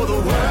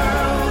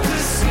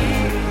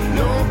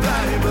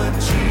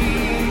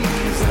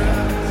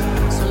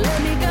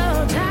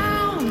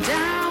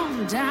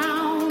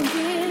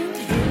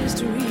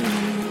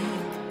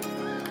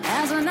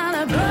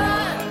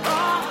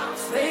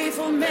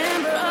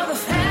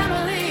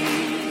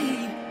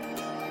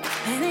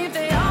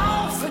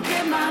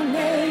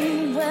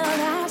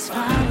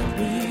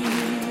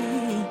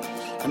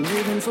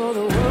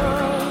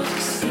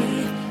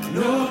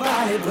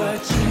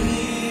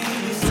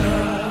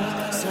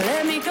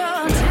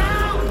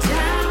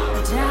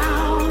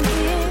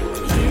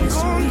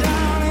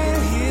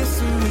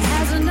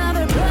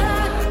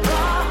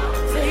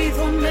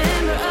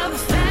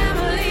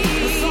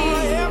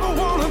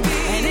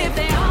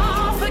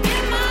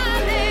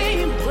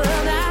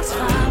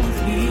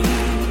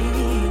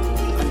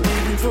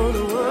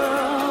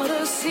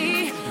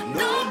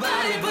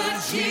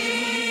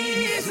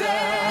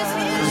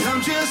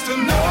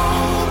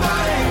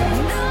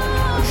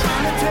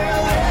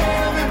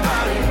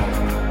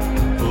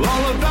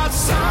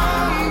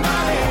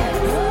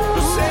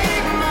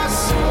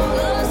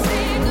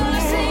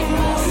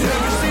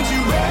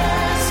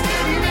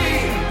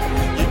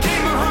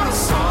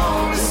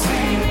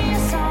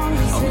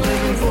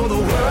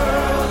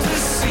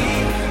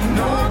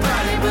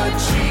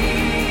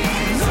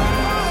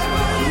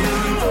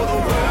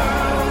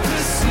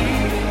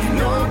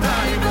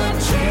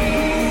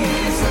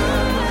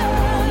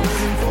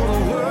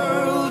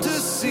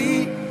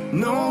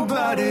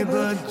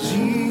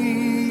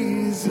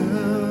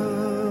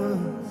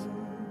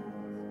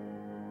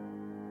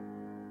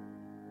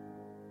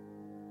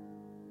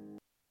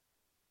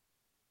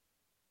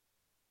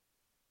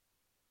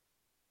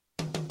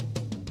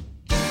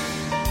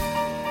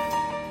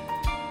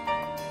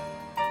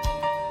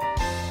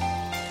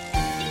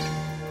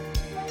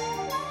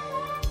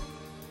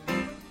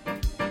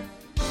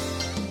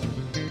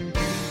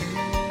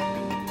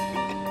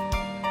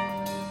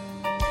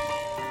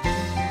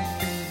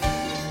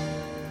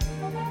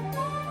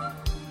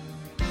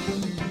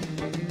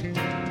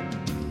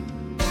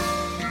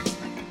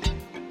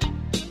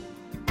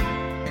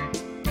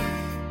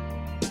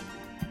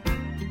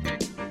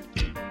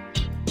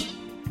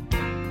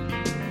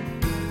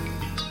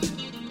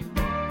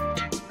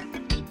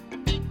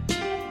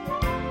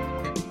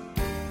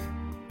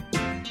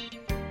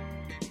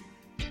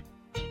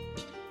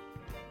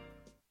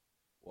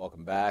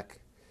Welcome back.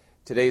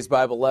 Today's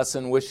Bible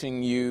lesson,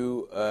 wishing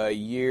you a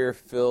year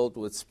filled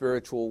with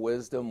spiritual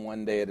wisdom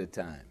one day at a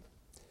time.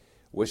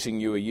 Wishing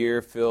you a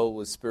year filled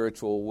with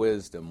spiritual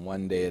wisdom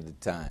one day at a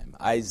time.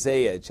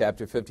 Isaiah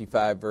chapter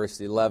 55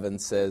 verse 11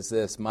 says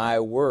this, "My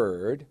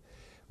word,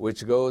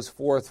 which goes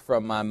forth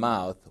from my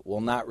mouth, will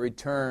not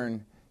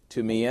return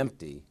to me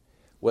empty,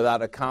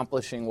 without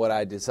accomplishing what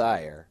I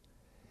desire,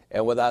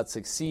 and without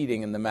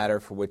succeeding in the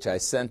matter for which I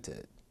sent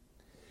it."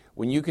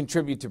 When you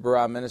contribute to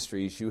Barah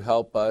Ministries, you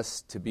help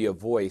us to be a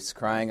voice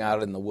crying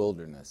out in the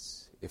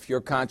wilderness. If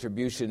your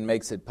contribution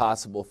makes it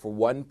possible for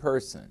one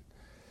person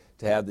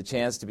to have the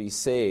chance to be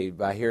saved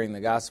by hearing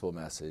the gospel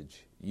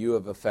message, you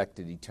have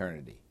affected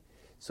eternity.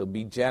 So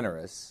be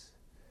generous,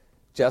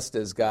 just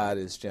as God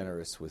is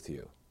generous with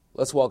you.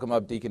 Let's welcome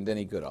up Deacon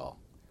Denny Goodall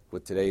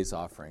with today's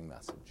offering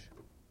message.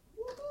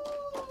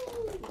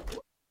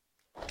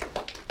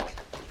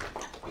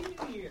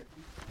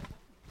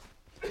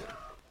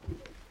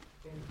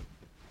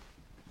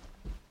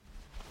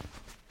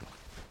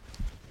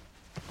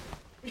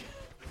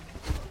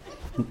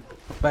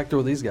 Back there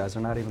with these guys,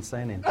 they're not even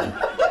saying anything.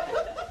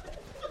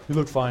 You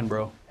look fine,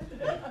 bro.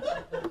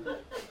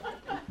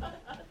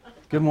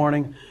 Good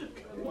morning.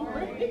 Good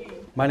morning.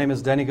 My name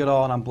is Denny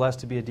Goodall, and I'm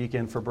blessed to be a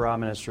deacon for Barah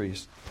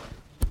Ministries.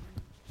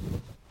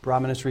 Barah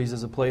Ministries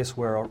is a place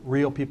where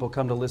real people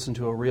come to listen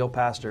to a real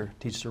pastor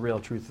teach the real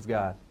truth of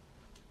God.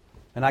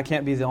 And I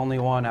can't be the only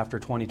one after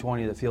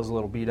 2020 that feels a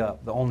little beat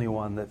up, the only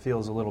one that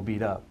feels a little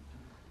beat up.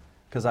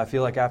 Because I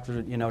feel like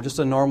after, just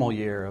a normal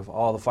year of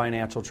all the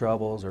financial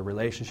troubles or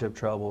relationship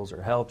troubles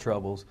or health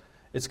troubles,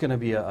 it's going to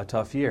be a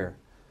tough year.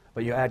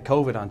 But you add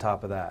COVID on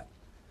top of that.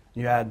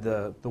 You add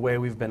the way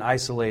we've been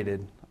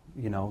isolated,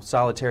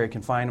 solitary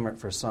confinement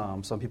for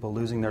some people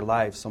losing their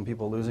lives, some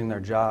people losing their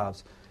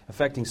jobs,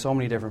 affecting so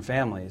many different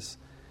families.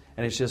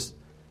 And it just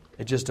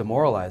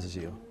demoralizes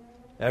you.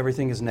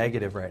 Everything is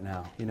negative right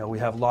now. We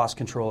have lost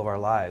control of our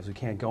lives. We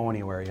can't go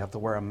anywhere. You have to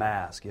wear a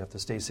mask. You have to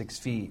stay 6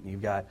 feet. And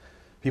you've got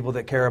people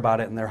that care about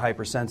it and they're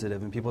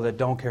hypersensitive, and people that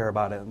don't care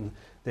about it and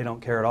they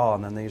don't care at all,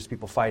 and then there's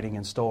people fighting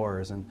in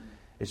stores, and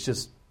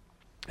it's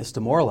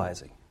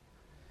demoralizing.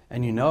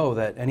 And you know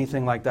that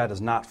anything like that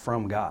is not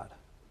from God.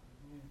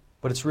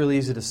 But it's really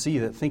easy to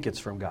think it's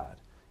from God.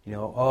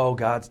 Oh,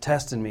 God's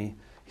testing me.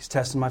 He's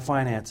testing my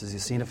finances.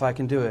 He's seeing if I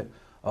can do it.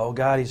 Oh,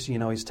 God,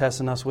 he's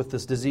testing us with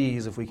this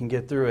disease, if we can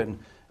get through it. And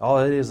all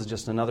it is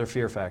just another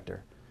fear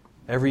factor.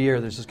 Every year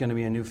there's just going to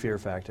be a new fear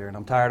factor. And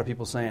I'm tired of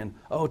people saying,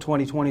 oh,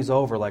 2020's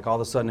over, like all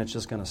of a sudden it's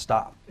just going to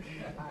stop.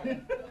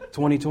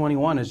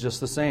 2021 is just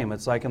the same.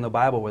 It's like in the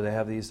Bible where they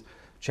have these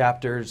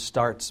chapters,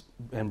 starts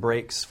and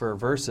breaks for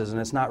verses, and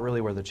it's not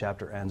really where the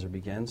chapter ends or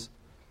begins.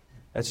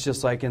 It's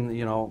just like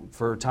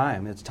for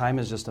time. Time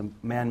is just a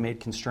man-made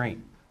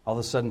constraint. All of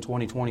a sudden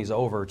 2020 is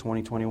over,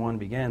 2021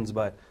 begins,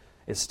 but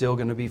it's still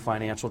going to be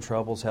financial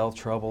troubles, health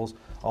troubles,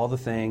 all the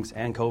things,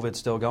 and COVID's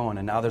still going,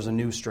 and now there's a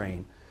new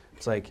strain.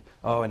 It's like,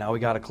 oh, and now we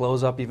got to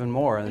close up even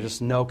more, and there's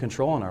just no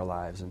control in our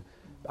lives. And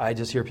I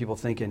just hear people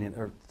thinking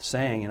or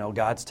saying,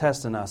 God's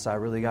testing us. I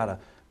really got to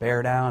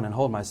bear down and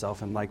hold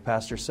myself. And like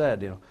Pastor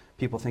said,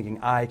 people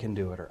thinking I can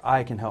do it or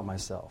I can help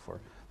myself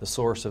or the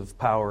source of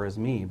power is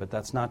me, but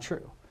that's not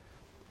true.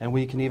 And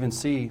we can even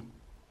see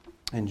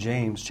in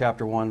James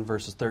chapter 1,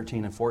 verses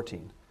 13 and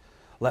 14,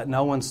 "Let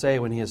no one say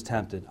when he is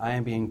tempted, I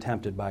am being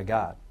tempted by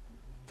God.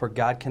 For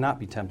God cannot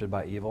be tempted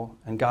by evil,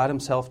 and God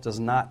himself does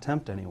not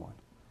tempt anyone.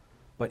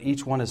 But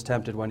each one is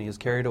tempted when he is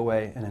carried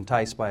away and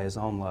enticed by his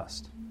own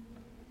lust."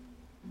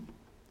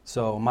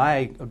 So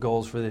my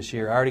goals for this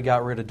year, I already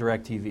got rid of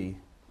DirecTV.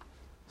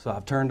 So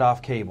I've turned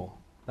off cable.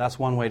 That's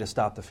one way to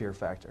stop the fear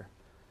factor.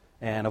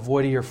 And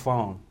avoid your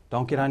phone.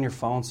 Don't get on your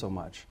phone so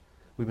much.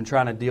 We've been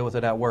trying to deal with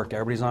it at work.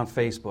 Everybody's on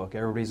Facebook.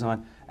 Everybody's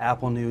on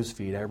Apple News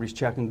feed. Everybody's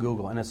checking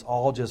Google. And it's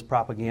all just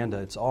propaganda.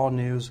 It's all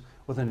news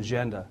with an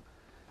agenda.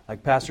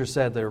 Like Pastor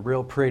said, they're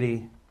real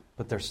pretty,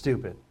 but they're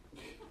stupid.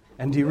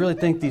 And do you really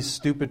think these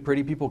stupid,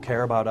 pretty people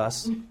care about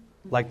us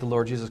like the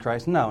Lord Jesus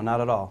Christ? No, not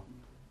at all.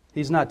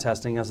 He's not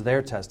testing us.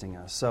 They're testing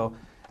us. So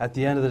at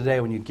the end of the day,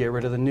 when you get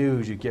rid of the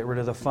news, you get rid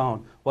of the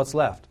phone, what's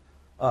left?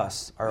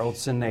 Us, our old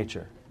sin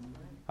nature,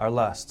 our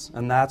lusts.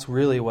 And that's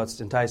really what's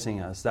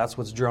enticing us. That's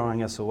what's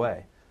drawing us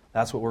away.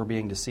 That's what we're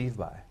being deceived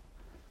by.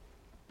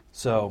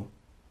 So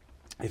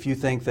if you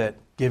think that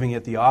giving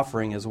it the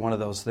offering is one of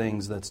those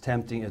things that's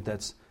tempting,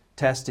 that's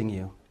testing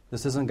you,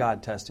 this isn't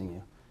God testing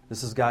you.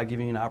 This is God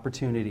giving you an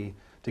opportunity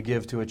to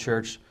give to a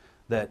church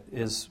that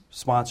is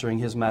sponsoring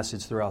His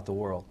message throughout the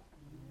world.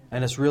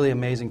 And it's really an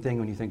amazing thing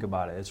when you think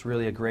about it. It's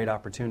really a great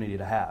opportunity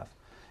to have.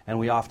 And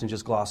we often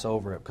just gloss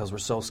over it because we're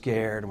so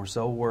scared and we're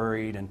so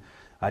worried. And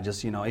I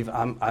just,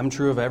 I'm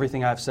true of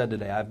everything I've said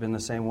today. I've been the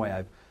same way.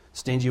 I've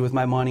stingy with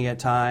my money at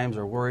times,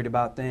 or worried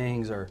about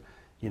things, or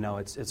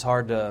it's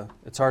hard to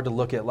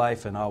look at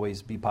life and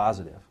always be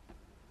positive.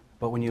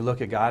 But when you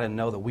look at God and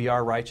know that we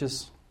are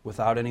righteous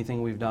without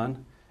anything we've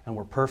done, and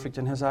we're perfect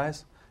in His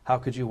eyes, how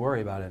could you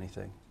worry about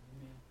anything?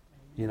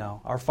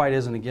 Our fight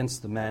isn't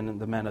against the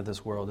men of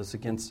this world. It's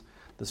against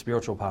the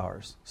spiritual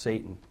powers,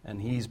 Satan,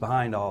 and he's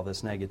behind all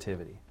this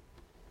negativity.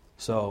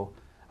 So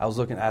I was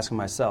asking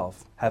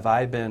myself, have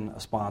I been a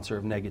sponsor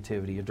of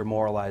negativity or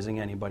demoralizing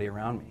anybody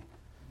around me?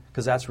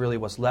 Because that's really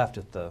what's left.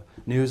 If the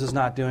news is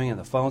not doing it and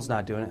the phone's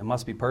not doing it, it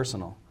must be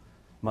personal.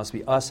 It must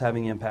be us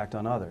having impact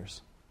on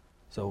others.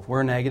 So if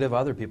we're negative,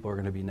 other people are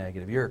going to be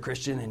negative. You're a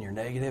Christian and you're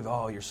negative,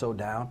 oh, you're so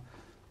down.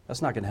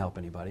 That's not going to help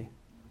anybody.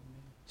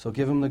 So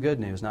give them the good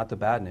news, not the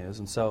bad news.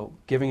 And so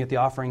giving at the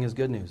offering is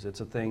good news. It's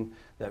a thing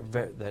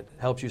that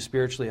helps you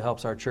spiritually, it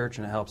helps our church,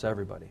 and it helps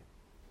everybody.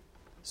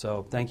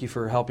 So thank you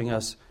for helping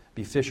us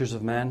be fishers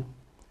of men.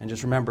 And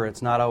just remember,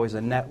 it's not always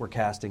a net we're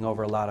casting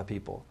over a lot of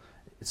people.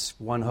 It's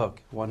one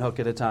hook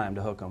at a time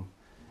to hook them.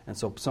 And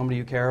so somebody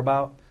you care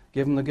about,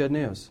 give them the good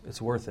news.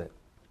 It's worth it.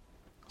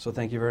 So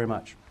thank you very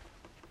much.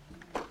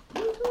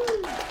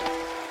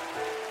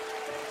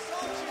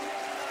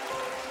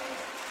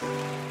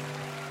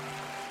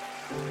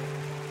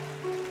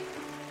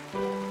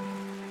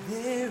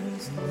 There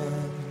is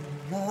none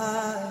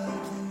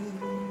like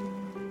you.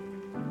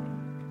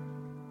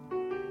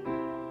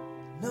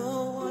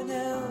 No one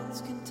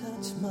else can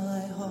touch my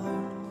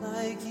heart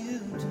like you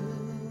do.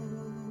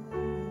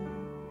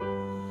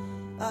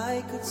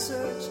 I could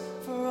search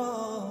for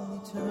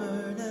all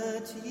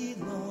eternity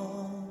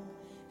long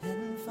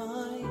and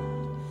find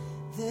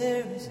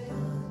there is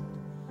none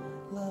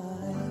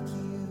like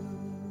you.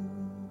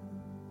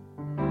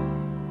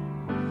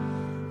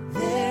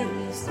 There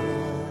is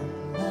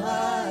none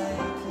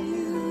like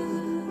you.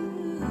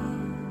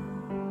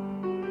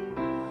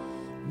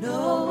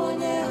 No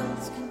one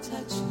else can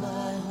touch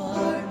my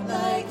heart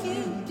like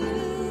you do.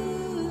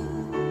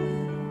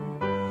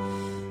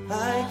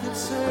 I could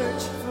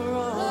search for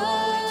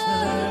all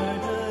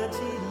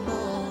eternity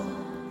long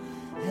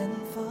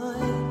and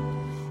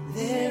find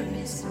there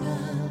is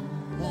none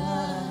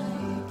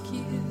like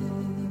you.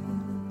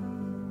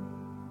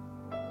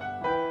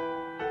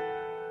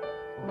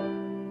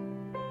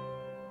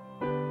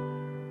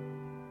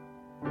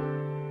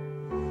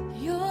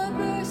 Your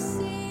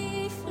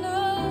mercy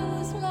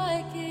flows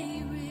like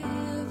a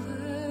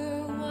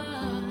river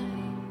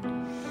wide,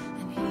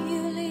 and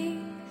healing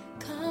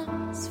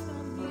comes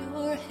from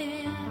your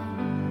hand.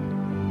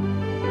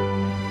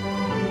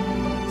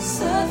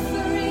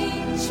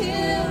 Suffering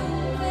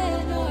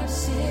children are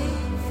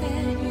safe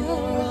in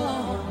your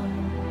arms.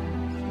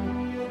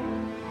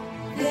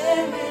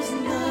 There is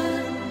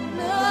none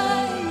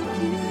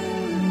like you.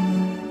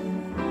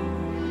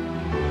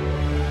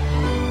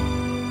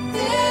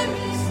 There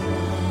is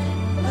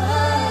none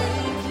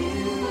like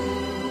you.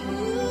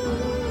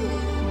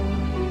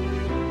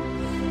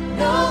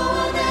 No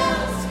one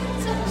else can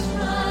touch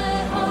my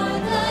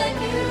heart like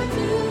you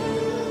do.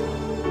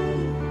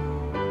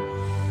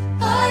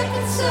 I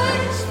can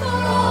search for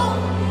all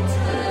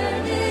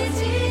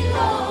eternity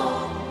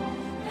long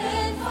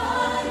and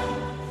find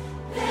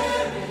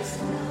there is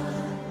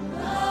none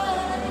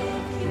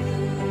like you.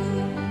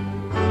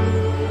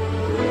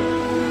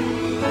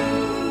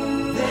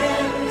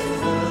 There is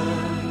none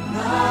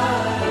like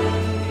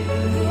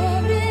you.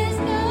 There is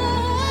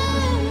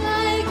none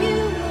like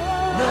you.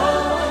 No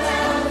one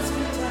else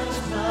can touch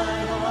my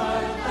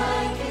heart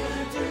like you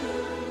do.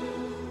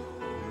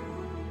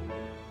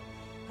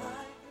 I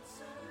can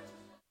search.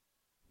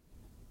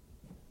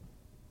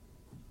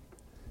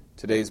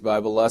 Today's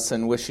Bible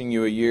lesson, wishing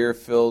you a year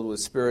filled with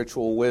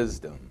spiritual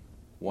wisdom,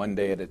 one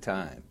day at a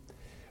time.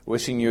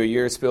 Wishing you a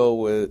year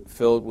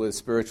filled with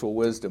spiritual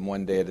wisdom,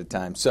 one day at a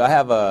time. So I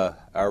have a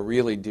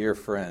really dear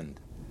friend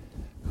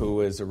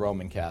who is a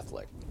Roman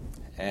Catholic,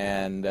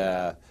 and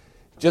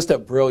just a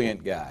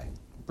brilliant guy,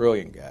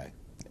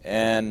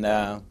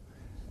 and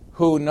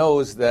who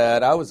knows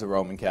that I was a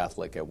Roman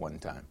Catholic at one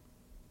time,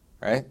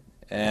 right?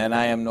 And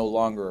I am no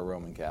longer a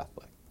Roman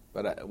Catholic.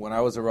 But when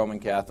I was a Roman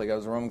Catholic, I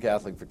was a Roman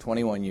Catholic for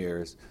 21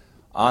 years,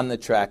 on the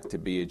track to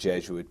be a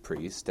Jesuit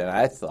priest, and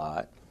I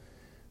thought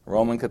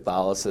Roman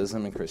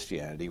Catholicism and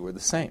Christianity were the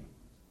same.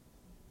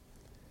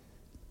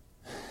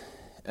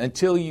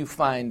 Until you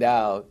find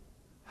out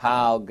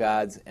how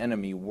God's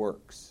enemy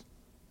works.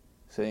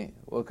 See?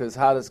 Well, because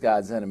how does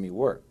God's enemy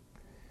work?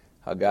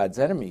 How God's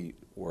enemy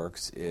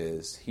works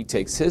is he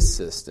takes his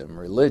system,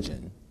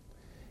 religion,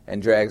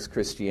 and drags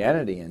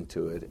Christianity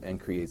into it and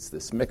creates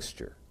this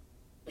mixture.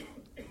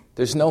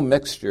 There's no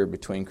mixture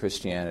between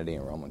Christianity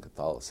and Roman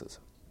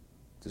Catholicism.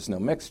 There's no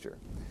mixture.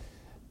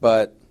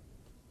 But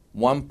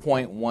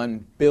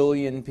 1.1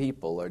 billion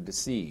people are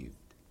deceived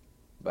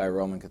by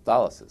Roman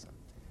Catholicism.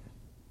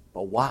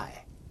 But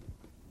why?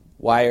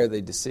 Why are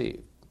they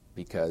deceived?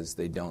 Because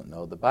they don't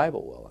know the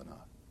Bible well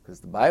enough. Because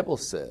the Bible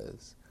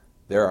says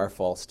there are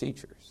false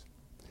teachers.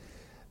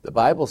 The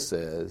Bible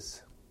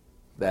says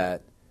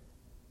that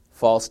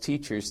false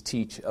teachers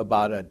teach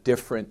about a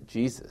different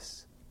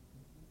Jesus.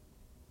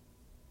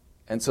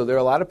 And so there are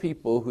a lot of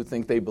people who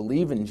think they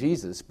believe in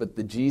Jesus, but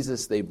the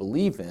Jesus they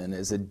believe in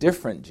is a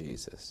different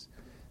Jesus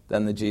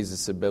than the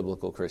Jesus of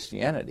biblical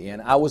Christianity.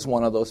 And I was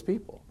one of those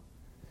people.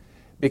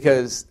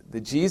 Because the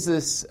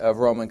Jesus of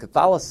Roman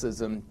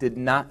Catholicism did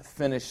not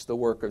finish the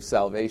work of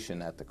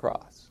salvation at the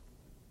cross.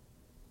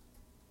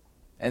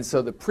 And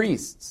so the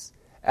priests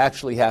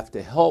actually have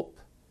to help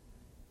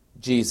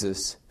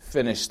Jesus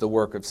finish the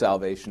work of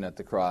salvation at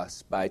the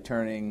cross by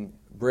turning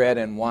bread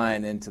and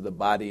wine into the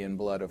body and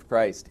blood of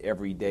Christ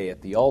every day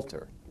at the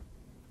altar.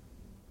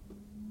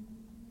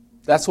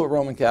 That's what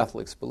Roman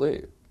Catholics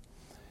believe.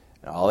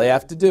 And all they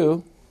have to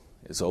do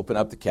is open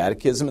up the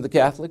Catechism of the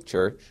Catholic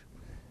Church,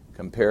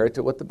 compare it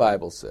to what the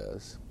Bible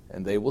says,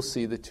 and they will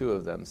see the two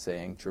of them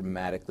saying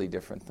dramatically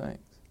different things.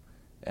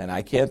 And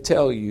I can't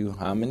tell you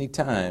how many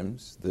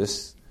times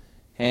this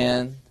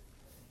hand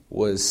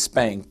was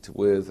spanked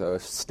with a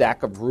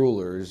stack of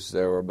rulers.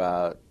 There were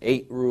about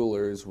 8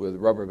 rulers with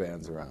rubber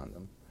bands around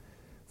them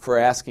for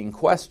asking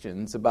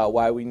questions about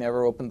why we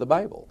never opened the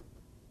Bible.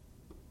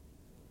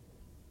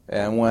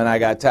 And when I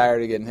got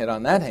tired of getting hit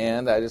on that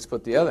hand, I just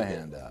put the other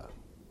hand out.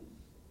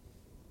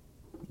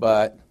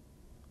 But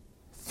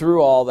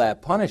through all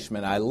that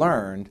punishment, I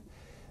learned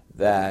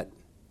that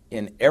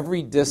in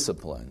every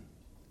discipline,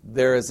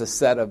 there is a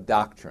set of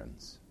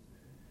doctrines.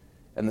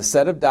 And the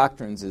set of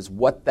doctrines is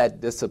what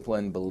that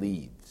discipline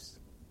believes.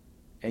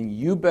 And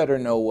you better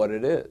know what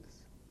it is.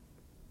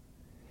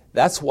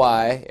 That's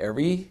why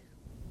every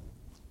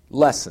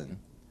lesson,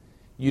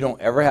 you don't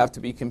ever have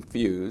to be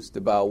confused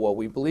about what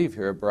we believe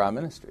here at Barah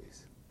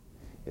Ministries.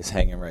 It's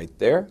hanging right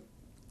there.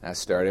 I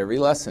start every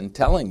lesson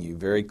telling you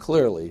very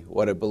clearly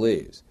what it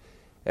believes.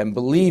 And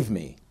believe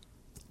me,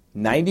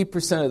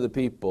 90% of the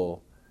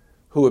people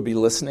who would be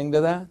listening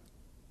to that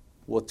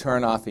will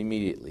turn off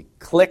immediately.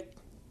 Click.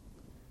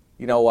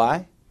 You know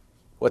why?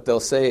 What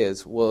they'll say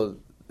is, well,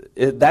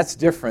 that's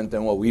different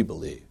than what we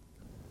believe.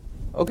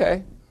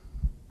 Okay.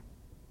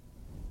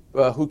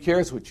 Well, who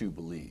cares what you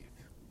believe?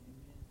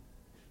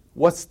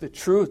 What's the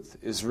truth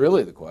is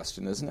really the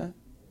question, isn't it?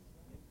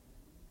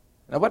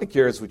 Nobody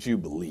cares what you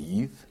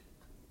believe.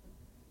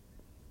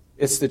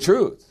 It's the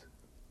truth.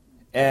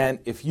 And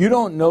if you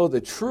don't know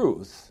the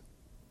truth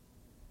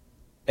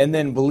and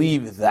then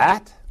believe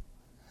that,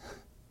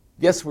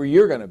 guess where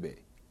you're going to be?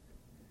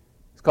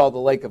 It's called the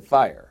lake of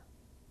fire.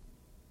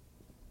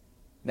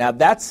 Now,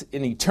 that's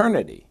in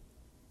eternity.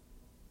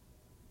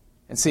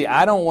 And see,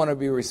 I don't want to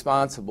be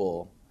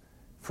responsible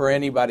for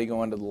anybody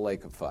going to the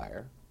lake of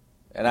fire.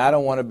 And I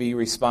don't want to be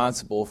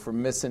responsible for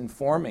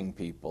misinforming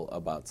people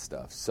about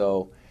stuff.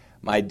 So,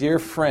 my dear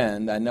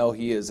friend, I know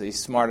he is a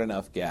smart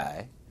enough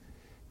guy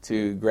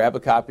to grab a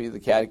copy of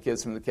the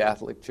Catechism of the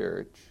Catholic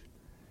Church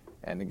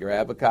and to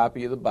grab a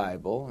copy of the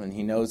Bible, and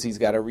he knows he's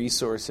got a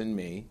resource in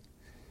me.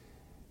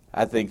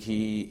 I think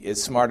he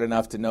is smart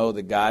enough to know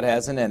that God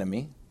has an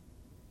enemy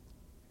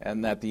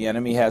and that the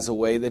enemy has a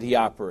way that he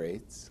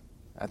operates.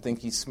 I think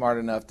he's smart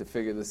enough to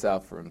figure this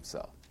out for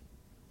himself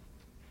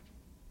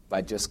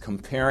by just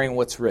comparing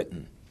what's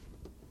written.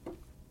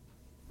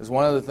 Because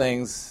one of the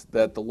things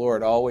that the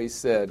Lord always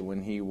said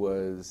when he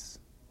was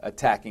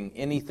attacking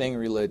anything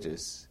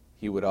religious,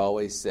 he would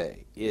always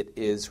say, "It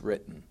is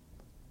written.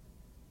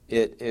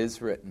 It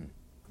is written.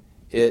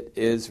 It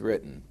is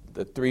written."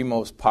 The 3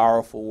 most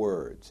powerful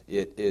words,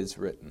 "It is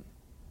written."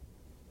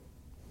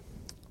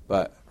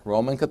 But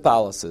Roman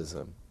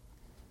Catholicism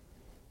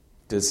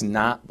does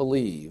not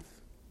believe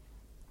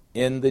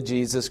in the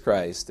Jesus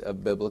Christ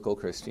of biblical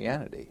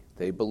Christianity.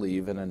 They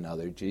believe in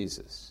another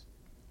Jesus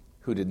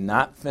who did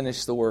not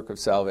finish the work of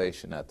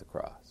salvation at the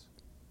cross.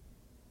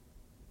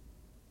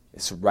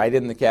 It's right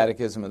in the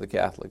Catechism of the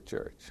Catholic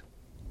Church.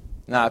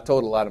 Now, I've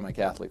told a lot of my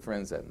Catholic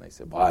friends that, and they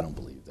said, "Well, I don't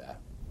believe that."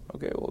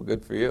 Okay, well,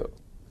 good for you.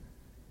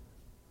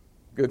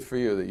 Good for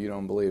you that you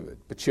don't believe it.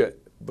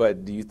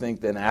 But do you think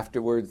then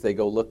afterwards they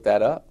go look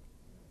that up?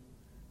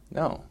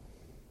 No.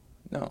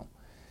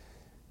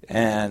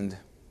 And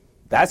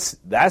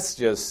that's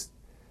just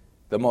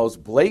the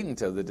most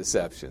blatant of the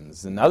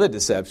deceptions. Another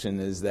deception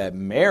is that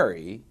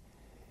Mary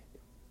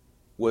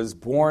was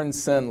born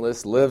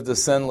sinless, lived a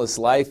sinless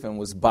life, and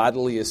was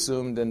bodily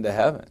assumed into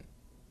heaven.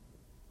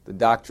 The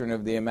doctrine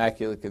of the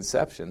Immaculate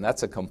Conception,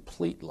 that's a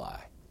complete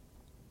lie.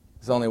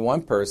 There's only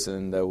one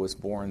person that was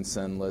born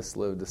sinless,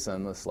 lived a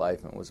sinless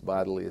life, and was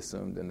bodily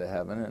assumed into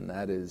heaven, and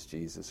that is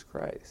Jesus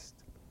Christ.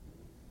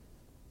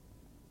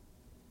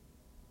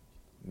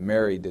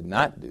 Mary did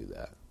not do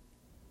that.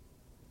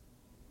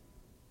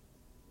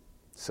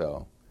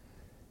 So,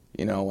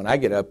 when I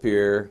get up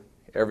here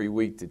every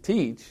week to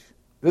teach,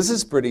 this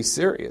is pretty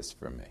serious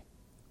for me.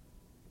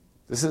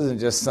 This isn't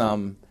just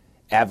some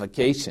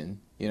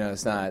avocation.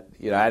 It's not,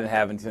 I didn't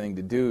have anything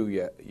to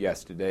do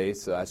yesterday,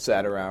 so I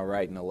sat around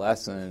writing a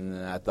lesson,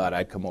 and I thought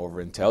I'd come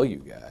over and tell you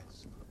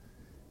guys.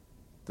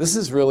 This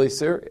is really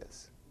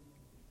serious.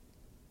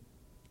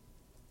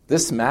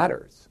 This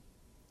matters.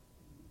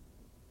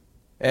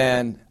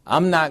 And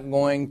I'm not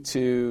going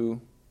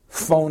to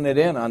phone it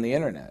in on the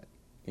internet.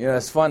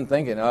 It's fun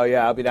thinking, oh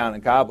yeah, I'll be down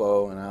in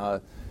Cabo,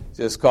 and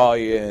just call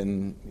you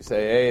and you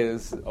say, hey,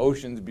 this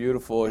ocean's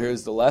beautiful,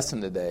 here's the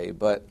lesson today.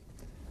 But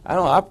I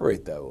don't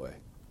operate that way.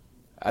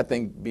 I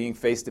think being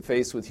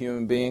face-to-face with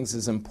human beings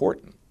is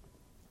important,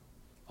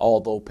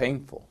 although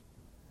painful.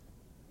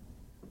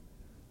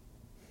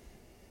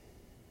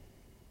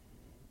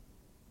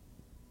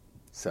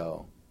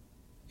 So,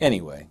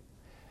 anyway,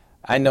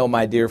 I know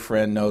my dear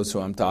friend knows who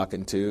I'm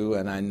talking to,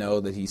 and I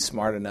know that he's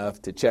smart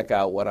enough to check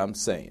out what I'm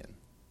saying.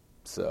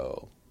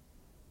 So,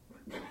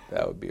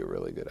 that would be a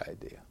really good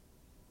idea.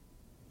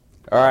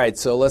 All right,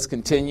 so let's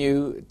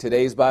continue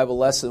today's Bible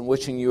lesson,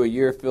 wishing you a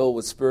year filled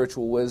with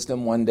spiritual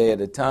wisdom, one day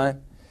at a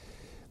time.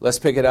 Let's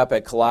pick it up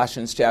at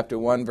Colossians chapter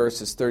 1,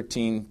 verses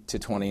 13 to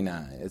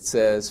 29. It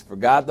says, "For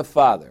God the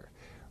Father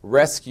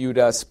rescued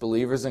us,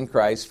 believers in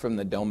Christ, from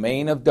the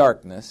domain of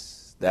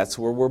darkness." That's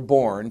where we're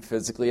born,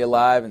 physically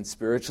alive and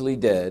spiritually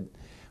dead,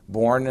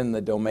 born in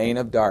the domain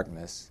of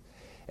darkness.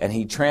 And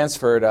He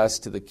transferred us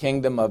to the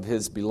kingdom of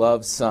His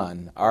beloved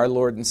Son, our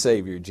Lord and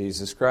Savior,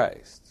 Jesus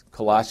Christ.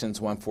 Colossians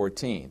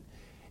 1:14.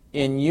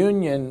 "In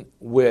union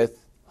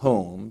with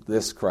whom,"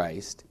 this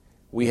Christ,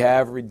 "we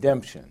have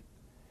redemption."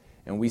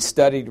 And we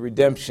studied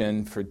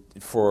redemption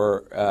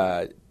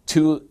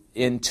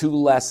in two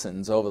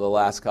lessons over the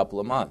last couple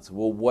of months.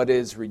 Well, what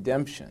is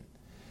redemption?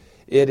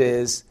 It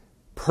is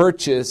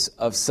purchase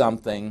of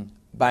something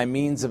by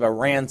means of a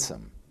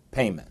ransom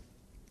payment.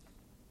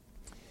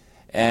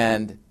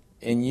 And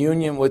in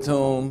union with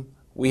whom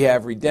we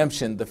have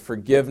redemption, the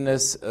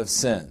forgiveness of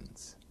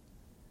sins.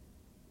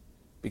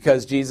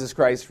 Because Jesus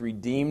Christ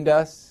redeemed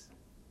us,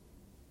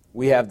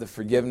 we have the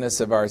forgiveness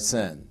of our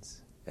sins.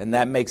 And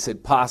that makes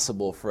it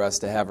possible for us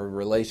to have a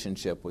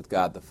relationship with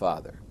God the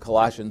Father.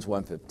 Colossians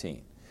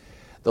 1:15.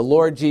 "The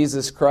Lord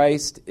Jesus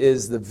Christ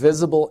is the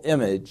visible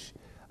image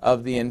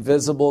of the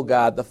invisible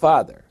God the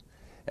Father,"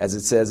 as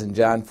it says in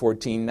John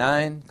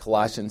 14:9,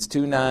 Colossians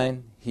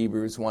 2:9,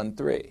 Hebrews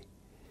 1:3.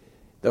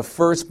 "The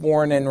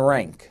firstborn in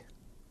rank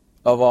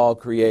of all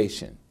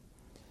creation."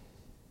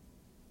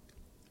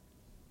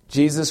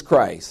 Jesus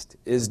Christ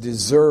is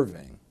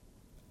deserving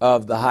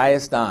of the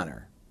highest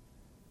honor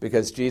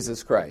because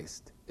Jesus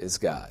Christ is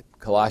God.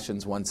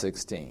 Colossians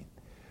 1:16.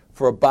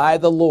 "For by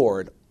the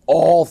Lord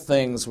all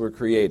things were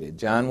created."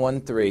 John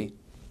 1:3.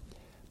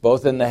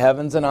 "Both in the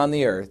heavens and on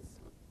the earth,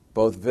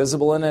 both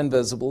visible and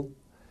invisible,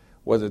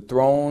 whether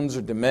thrones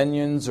or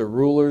dominions or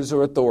rulers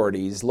or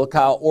authorities." Look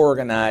how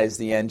organized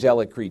the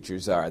angelic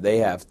creatures are. They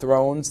have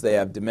thrones, they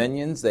have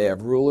dominions, they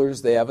have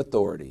rulers, they have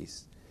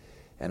authorities.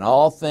 And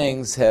all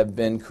things have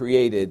been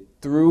created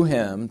through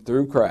Him,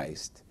 through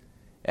Christ,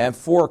 and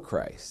for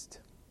Christ.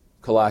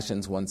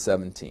 Colossians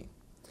 1:17.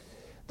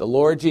 "The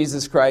Lord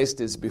Jesus Christ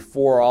is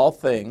before all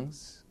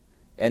things,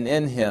 and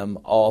in Him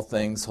all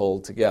things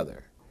hold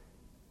together."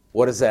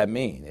 What does that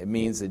mean? It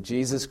means that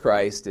Jesus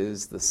Christ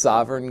is the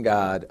sovereign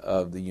God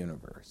of the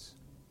universe.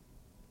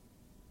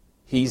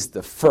 He's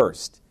the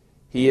first.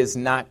 He is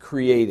not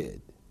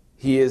created.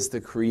 He is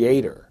the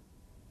creator.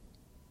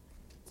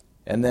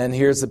 And then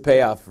here's the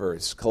payoff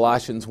verse,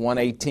 Colossians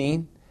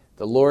 1:18.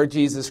 "The Lord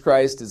Jesus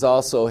Christ is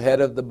also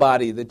head of the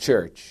body, the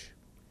church,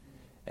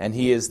 and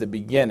He is the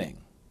beginning,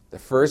 the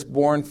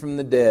firstborn from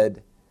the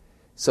dead,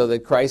 so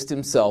that Christ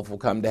Himself will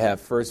come to have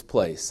first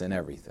place in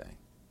everything."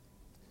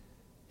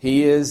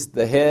 He is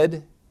the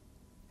head,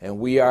 and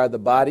we are the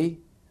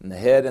body, and the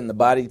head and the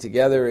body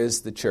together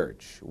is the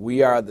church.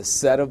 We are the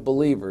set of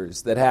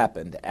believers that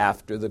happened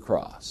after the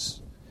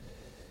cross.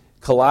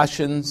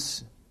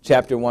 Colossians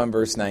chapter 1,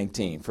 verse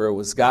 19. "For it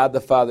was God the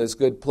Father's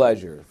good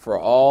pleasure for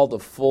all the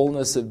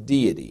fullness of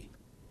deity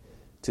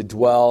to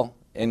dwell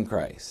in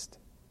Christ."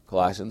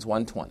 Colossians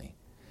 1:20.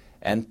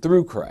 "And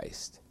through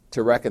Christ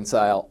to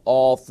reconcile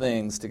all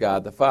things to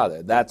God the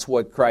Father." That's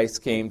what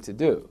Christ came to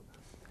do.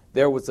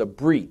 There was a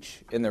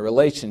breach in the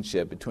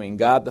relationship between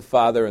God the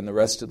Father and the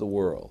rest of the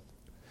world.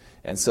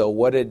 And so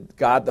what did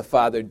God the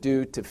Father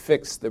do to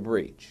fix the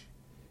breach?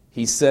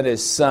 He sent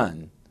His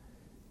Son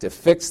to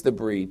fix the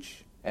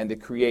breach and to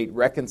create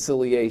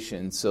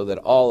reconciliation so that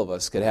all of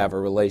us could have a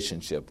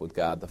relationship with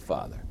God the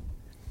Father.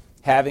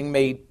 Having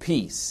made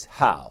peace,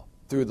 how?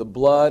 Through the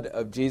blood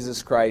of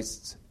Jesus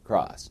Christ's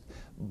cross.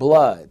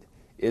 Blood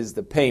is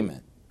the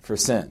payment for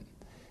sin.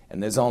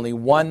 And there's only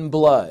one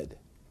blood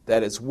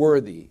that is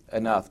worthy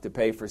enough to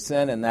pay for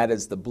sin, and that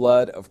is the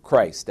blood of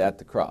Christ at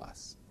the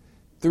cross.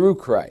 Through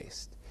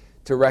Christ,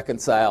 to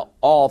reconcile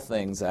all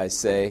things, I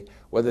say,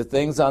 whether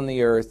things on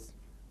the earth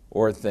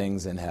or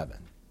things in heaven.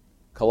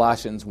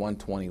 Colossians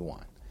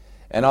 1:21.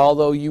 "And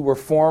although you were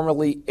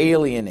formerly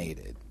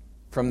alienated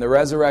from the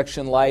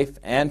resurrection life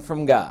and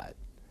from God,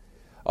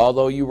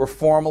 although you were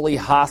formerly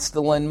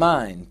hostile in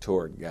mind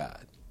toward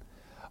God,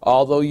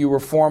 although you were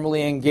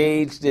formerly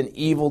engaged in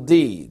evil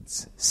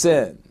deeds,"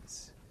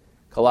 sins.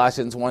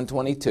 Colossians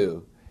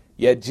 1:22.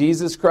 "Yet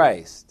Jesus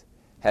Christ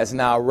has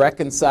now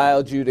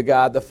reconciled you to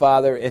God the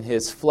Father in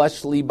His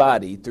fleshly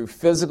body through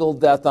physical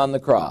death on the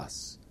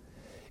cross,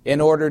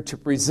 in order to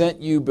present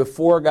you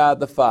before God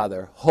the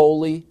Father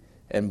holy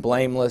and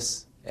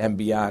blameless and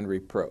beyond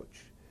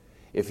reproach."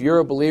 If you're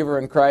a believer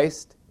in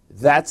Christ,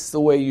 That's the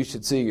way you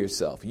should see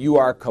yourself. You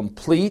are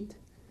complete,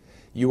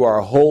 you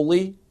are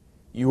holy,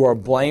 you are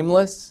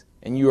blameless,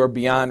 and you are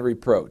beyond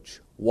reproach.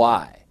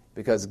 Why?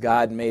 Because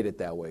God made it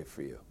that way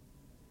for you.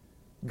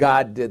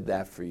 God did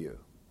that for you.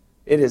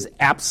 It is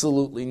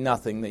absolutely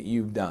nothing that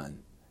you've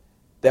done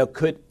that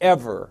could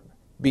ever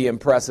be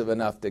impressive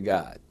enough to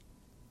God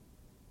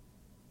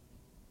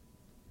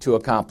to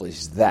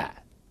accomplish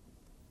that.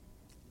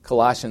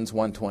 Colossians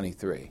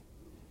 1:23.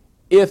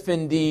 If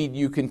indeed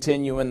you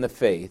continue in the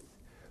faith,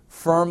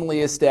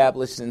 firmly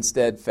established and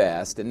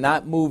steadfast, and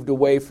not moved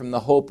away from the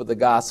hope of the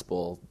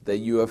gospel that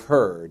you have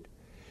heard,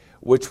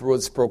 which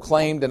was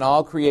proclaimed in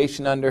all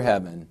creation under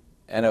heaven,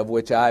 and of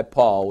which I,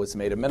 Paul, was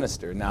made a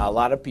minister. Now, a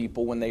lot of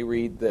people, when they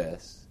read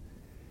this,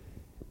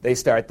 they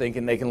start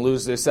thinking they can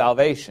lose their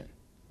salvation.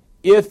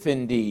 If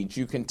indeed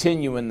you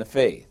continue in the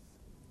faith.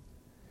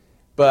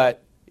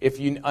 But if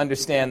you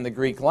understand the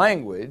Greek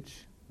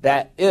language,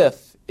 that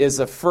if is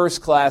a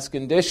first-class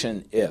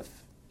condition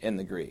if in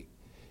the Greek.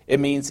 It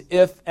means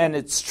if and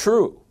it's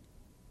true.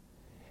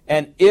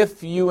 And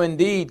if you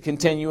indeed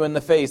continue in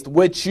the faith,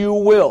 which you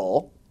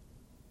will,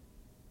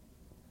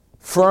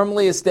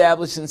 firmly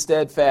established and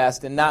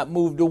steadfast, and not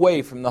moved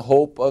away from the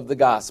hope of the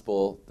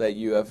gospel that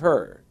you have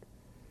heard.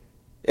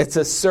 It's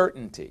a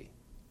certainty.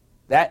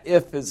 That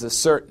if is a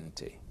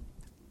certainty.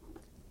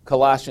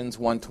 Colossians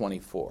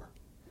 1:24.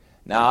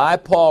 Now I,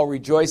 Paul,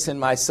 rejoice in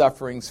my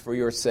sufferings for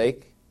your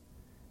sake,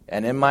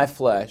 and in my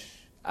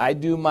flesh I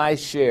do my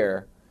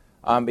share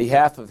on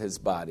behalf of his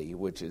body,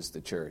 which is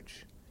the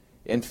church,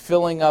 in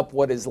filling up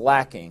what is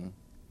lacking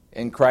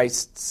in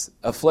Christ's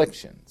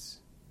afflictions.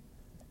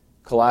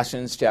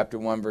 Colossians chapter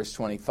 1, verse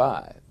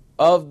 25.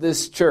 Of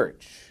this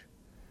church,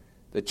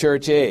 the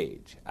church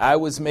age, I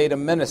was made a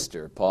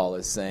minister, Paul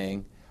is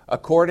saying,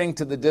 according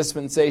to the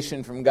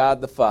dispensation from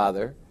God the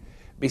Father,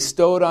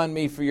 bestowed on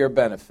me for your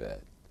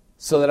benefit,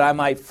 so that I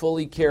might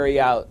fully carry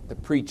out the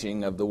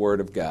preaching of the Word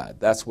of God.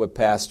 That's what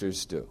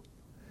pastors do.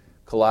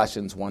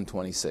 Colossians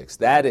 1:26.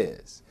 That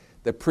is,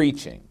 the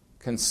preaching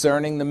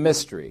concerning the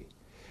mystery,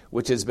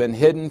 which has been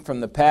hidden from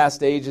the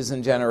past ages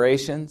and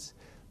generations,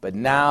 but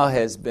now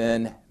has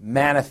been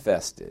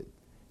manifested,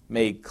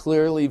 made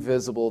clearly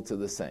visible to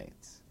the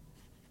saints.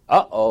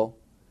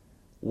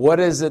 What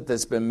is it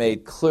that's been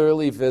made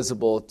clearly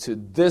visible to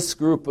this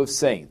group of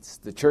saints,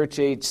 the church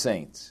age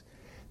saints,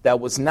 that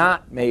was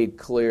not made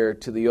clear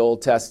to the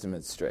Old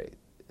Testament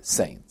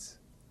saints?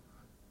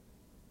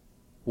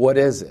 What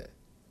is it?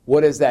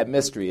 What is that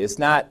mystery? It's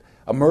not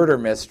a murder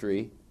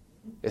mystery.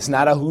 It's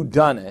not a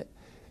whodunit.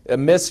 A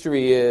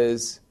mystery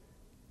is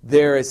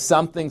there is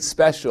something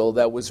special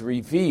that was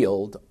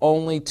revealed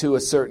only to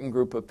a certain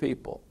group of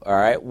people. All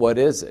right, what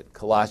is it?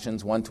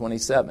 Colossians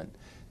 1:27.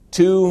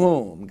 To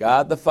whom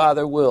God the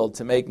Father willed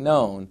to make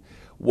known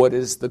what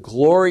is the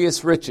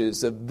glorious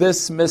riches of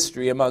this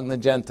mystery among the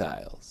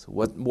Gentiles.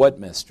 What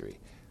mystery?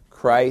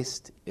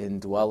 Christ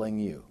indwelling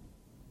you.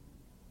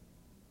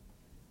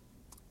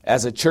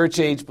 As a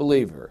church-age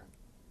believer,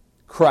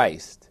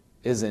 Christ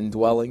is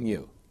indwelling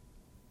you.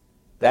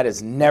 That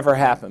has never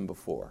happened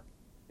before.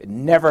 It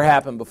never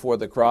happened before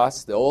the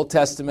cross. The Old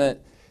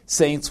Testament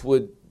saints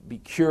would be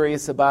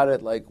curious about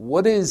it, like,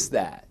 what is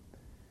that?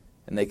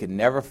 And they could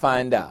never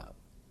find out.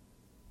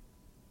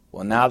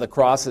 Well, now the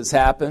cross has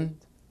happened.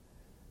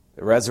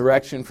 The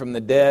resurrection from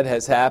the dead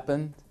has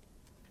happened.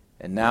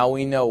 And now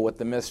we know what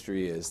the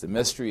mystery is. The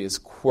mystery is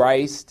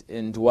Christ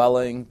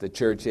indwelling the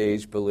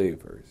church-age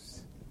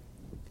believers.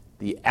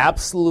 The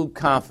absolute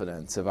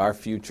confidence of our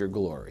future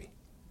glory.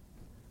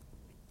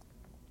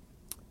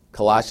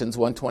 Colossians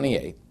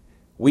 1:28.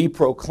 We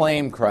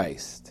proclaim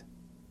Christ,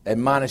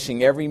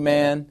 admonishing every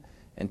man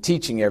and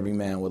teaching every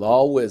man with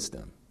all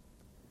wisdom,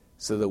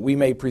 so that we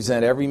may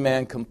present every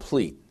man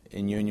complete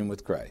in union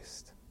with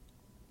Christ.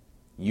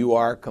 You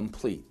are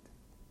complete.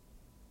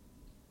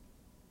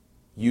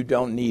 You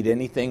don't need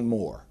anything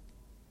more.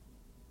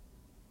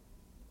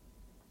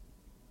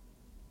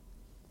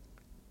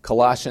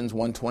 Colossians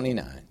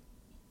 1:29.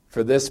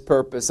 For this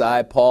purpose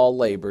I, Paul,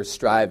 labor,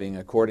 striving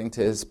according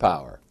to his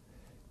power,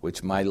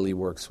 which mightily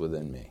works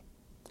within me.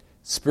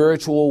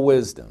 Spiritual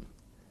wisdom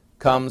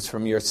comes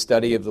from your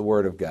study of the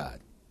Word of God.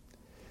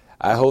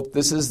 I hope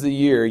this is the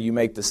year you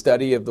make the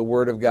study of the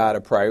Word of God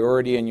a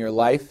priority in your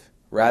life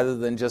rather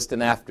than just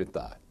an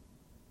afterthought.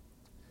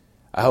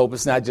 I hope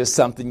it's not just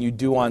something you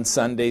do on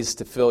Sundays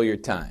to fill your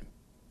time.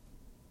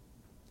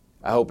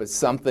 I hope it's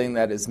something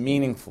that is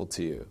meaningful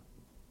to you,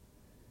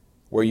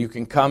 where you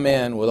can come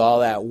in with all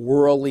that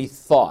worldly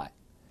thought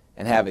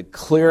and have it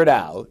cleared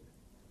out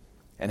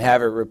and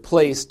have it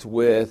replaced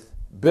with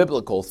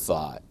biblical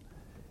thought,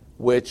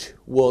 which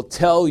will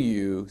tell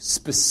you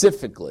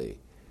specifically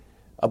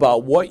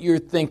about what you're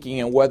thinking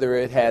and whether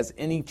it has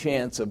any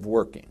chance of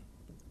working.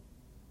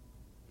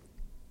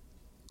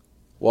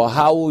 Well,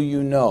 how will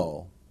you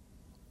know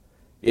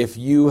if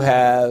you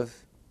have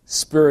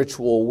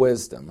spiritual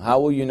wisdom? How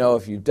will you know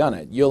if you've done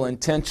it? You'll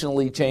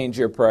intentionally change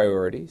your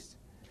priorities.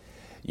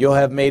 You'll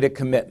have made a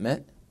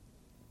commitment.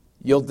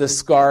 You'll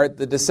discard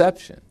the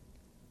deception.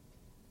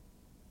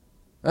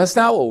 That's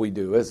not what we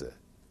do, is it?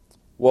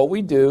 what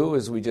we do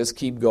is we just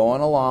keep going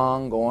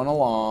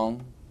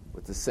along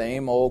with the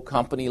same old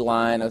company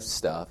line of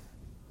stuff.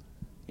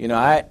 You know,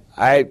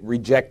 I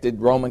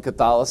rejected Roman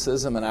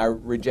Catholicism and I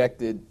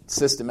rejected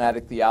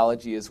systematic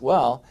theology as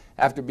well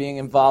after being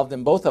involved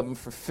in both of them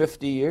for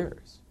 50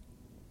 years.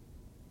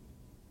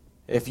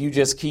 If you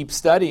just keep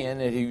studying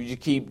and if you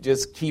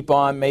keep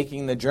on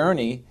making the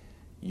journey,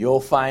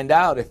 you'll find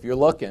out if you're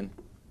looking,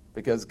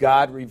 because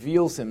God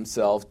reveals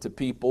himself to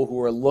people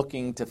who are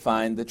looking to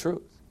find the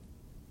truth.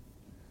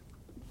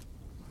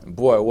 And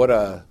boy, what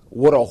a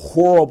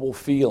horrible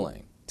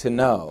feeling to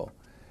know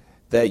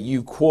that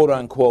you,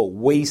 quote-unquote,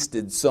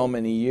 wasted so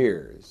many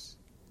years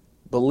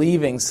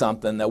believing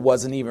something that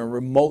wasn't even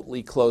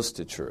remotely close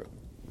to true.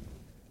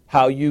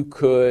 How you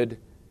could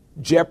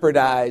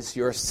jeopardize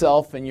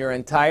yourself and your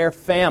entire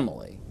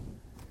family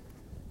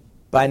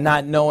by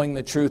not knowing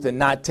the truth and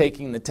not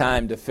taking the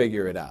time to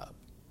figure it out.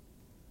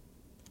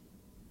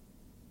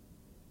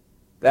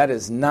 That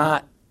is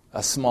not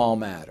a small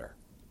matter.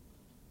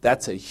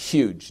 That's a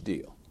huge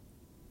deal.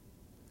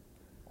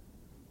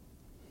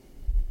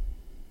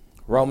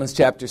 Romans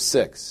chapter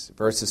 6,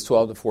 verses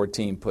 12 to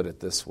 14 put it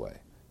this way.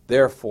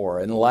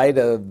 Therefore, in light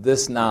of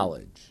this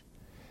knowledge,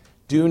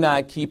 do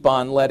not keep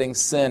on letting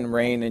sin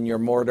reign in your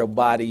mortal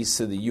bodies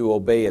so that you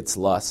obey its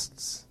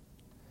lusts.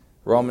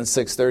 Romans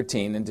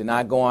 6:13, and do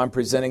not go on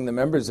presenting the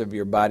members of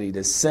your body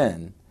to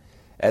sin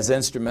as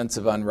instruments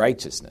of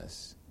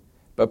unrighteousness,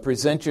 but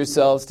present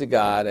yourselves to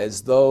God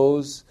as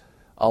those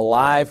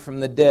alive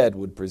from the dead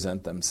would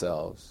present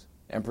themselves,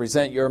 and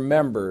present your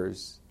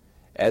members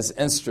as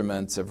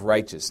instruments of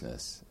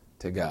righteousness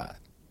to God.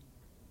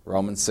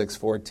 Romans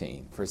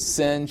 6:14, for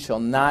sin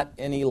shall not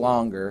any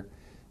longer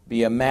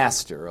be a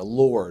master, a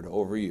lord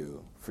over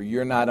you, for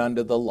you're not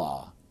under the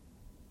law,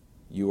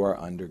 you are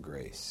under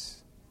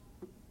grace.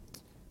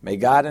 May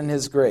God in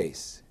his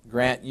grace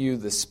grant you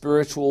the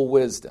spiritual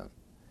wisdom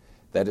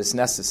that is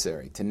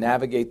necessary to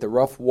navigate the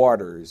rough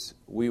waters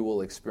we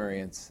will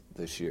experience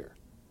this year.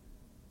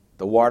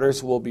 The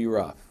waters will be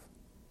rough.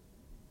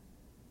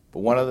 But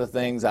one of the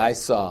things I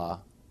saw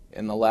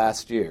in the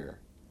last year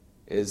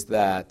is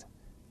that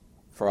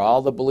for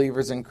all the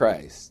believers in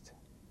Christ,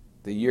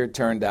 the year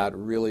turned out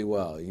really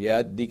well.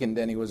 Yeah, Deacon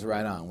Denny was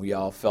right on. We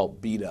all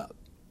felt beat up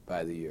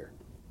by the year.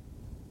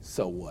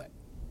 So what?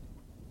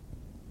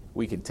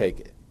 We can take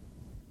it.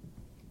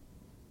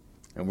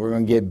 And we're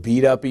going to get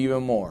beat up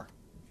even more.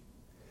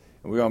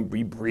 And we're going to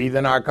be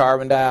breathing our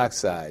carbon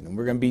dioxide. And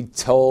we're going to be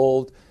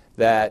told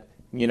that,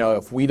 you know,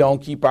 if we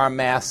don't keep our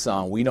masks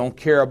on, we don't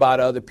care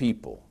about other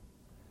people.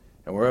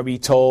 And we're going to be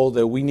told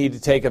that we need to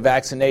take a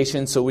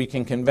vaccination so we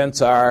can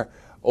convince our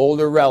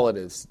older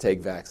relatives to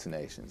take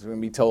vaccinations. We're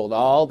going to be told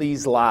all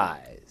these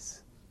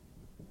lies.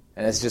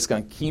 And it's just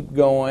going to keep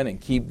going and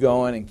keep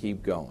going and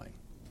keep going.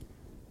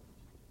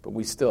 But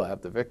we still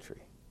have the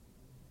victory.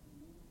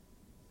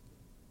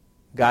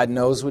 God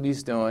knows what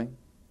he's doing.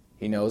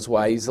 He knows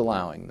why he's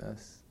allowing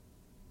this.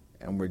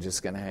 And we're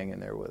just going to hang in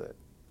there with it.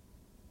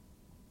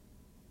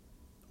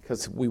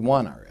 Because we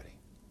won already.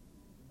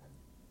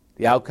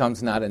 The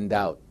outcome's not in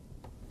doubt.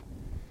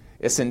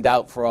 It's in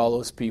doubt for all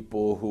those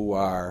people who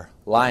are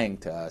lying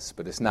to us,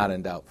 but it's not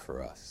in doubt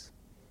for us.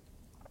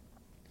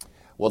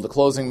 Well, the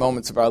closing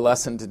moments of our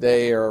lesson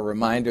today are a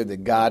reminder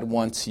that God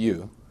wants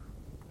you.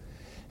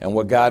 And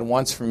what God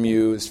wants from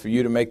you is for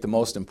you to make the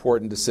most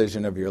important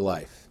decision of your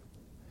life.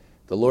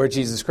 The Lord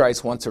Jesus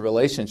Christ wants a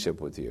relationship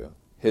with you,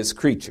 his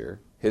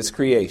creature, his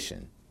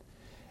creation.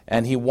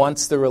 And he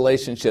wants the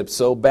relationship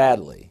so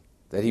badly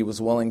that he was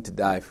willing to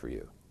die for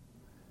you.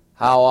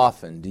 How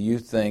often do you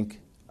think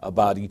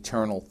about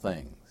eternal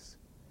things?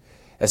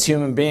 As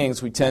human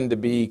beings, we tend to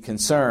be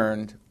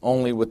concerned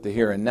only with the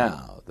here and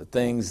now, the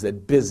things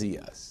that busy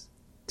us,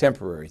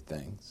 temporary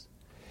things.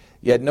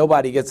 Yet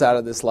nobody gets out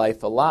of this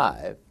life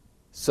alive,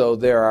 so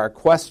there are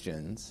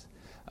questions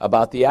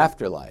about the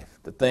afterlife,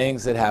 the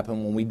things that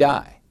happen when we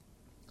die,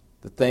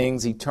 the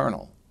things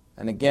eternal.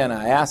 And again,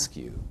 I ask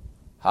you,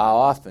 how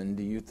often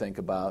do you think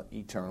about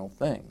eternal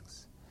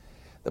things?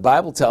 The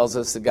Bible tells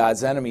us that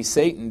God's enemy,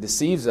 Satan,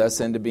 deceives us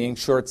into being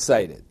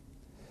short-sighted.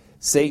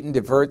 Satan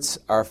diverts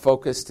our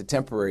focus to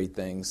temporary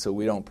things so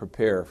we don't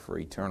prepare for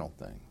eternal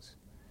things.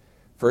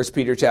 1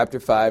 Peter chapter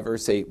 5,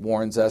 verse 8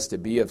 warns us to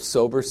be of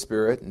sober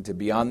spirit and to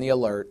be on the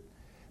alert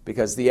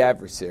because the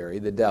adversary,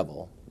 the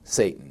devil,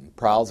 Satan,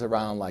 prowls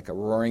around like a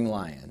roaring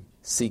lion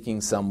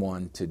seeking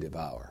someone to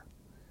devour.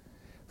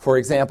 For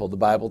example, the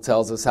Bible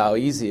tells us how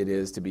easy it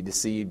is to be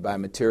deceived by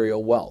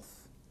material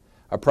wealth,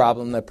 a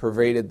problem that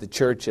pervaded the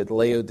church at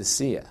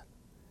Laodicea.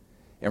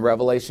 In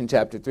Revelation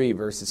chapter 3,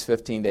 verses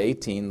 15 to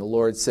 18, the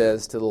Lord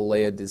says to the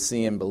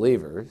Laodicean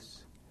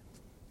believers,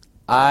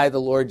 I,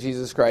 the Lord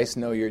Jesus Christ,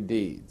 know your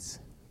deeds,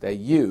 that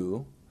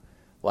you,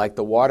 like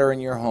the water in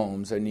your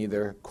homes, are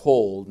neither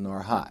cold nor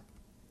hot.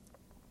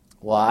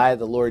 Well, I,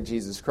 the Lord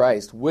Jesus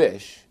Christ,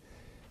 wish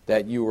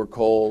that you were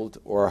cold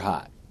or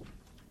hot.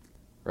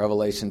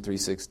 Revelation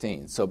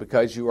 3:16. So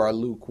because you are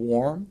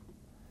lukewarm,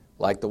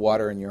 like the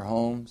water in your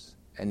homes,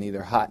 and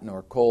neither hot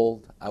nor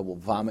cold, I will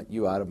vomit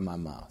you out of my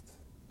mouth.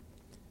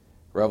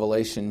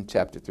 Revelation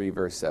chapter 3,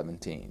 verse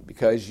 17.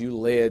 Because you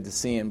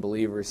Laodicean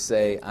believers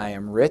say, I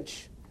am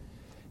rich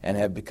and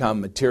have become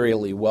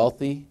materially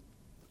wealthy,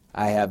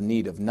 I have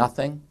need of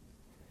nothing,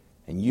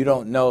 and you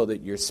don't know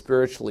that you're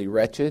spiritually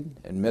wretched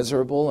and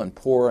miserable and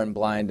poor and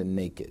blind and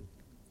naked.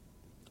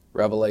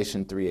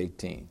 Revelation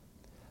 3:18.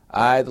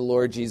 I, the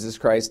Lord Jesus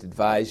Christ,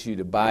 advise you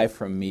to buy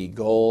from me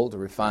gold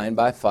refined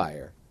by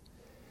fire,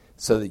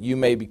 so that you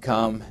may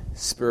become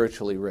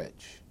spiritually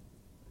rich,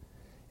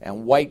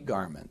 and white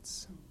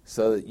garments,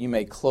 so that you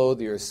may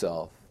clothe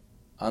yourself,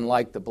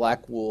 unlike the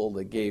black wool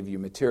that gave you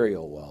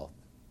material wealth,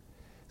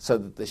 so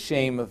that the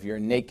shame of your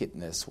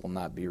nakedness will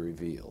not be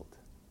revealed.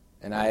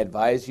 And I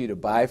advise you to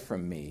buy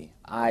from me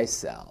eye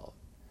salve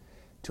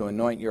to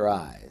anoint your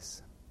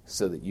eyes,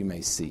 so that you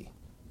may see.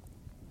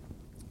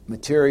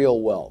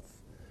 Material wealth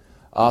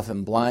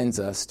often blinds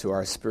us to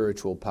our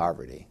spiritual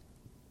poverty.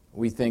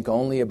 We think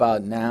only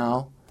about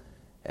now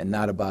and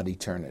not about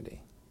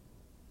eternity.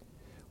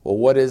 Well,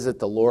 what is it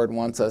the Lord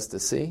wants us to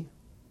see?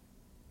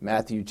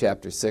 Matthew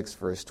chapter 6,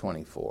 verse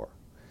 24.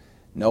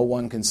 No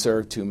one can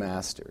serve two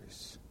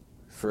masters,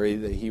 for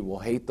either he will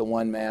hate the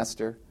one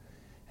master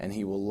and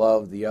he will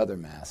love the other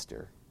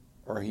master,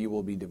 or he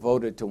will be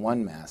devoted to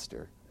one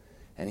master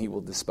and he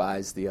will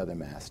despise the other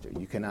master.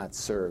 You cannot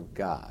serve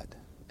God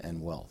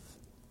and wealth.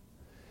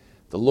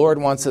 The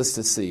Lord wants us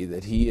to see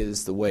that he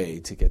is the way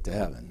to get to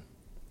heaven.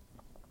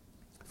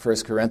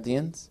 1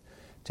 Corinthians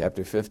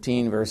chapter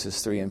 15,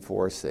 verses 3 and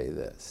 4 say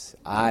this.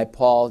 I,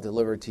 Paul,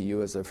 delivered to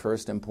you as of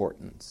first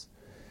importance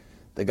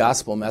the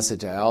gospel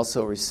message I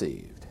also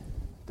received,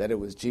 that it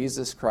was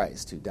Jesus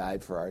Christ who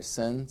died for our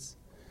sins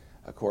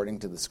according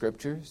to the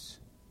Scriptures,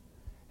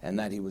 and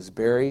that he was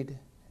buried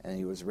and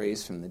he was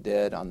raised from the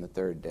dead on the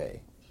third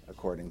day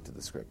according to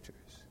the Scriptures.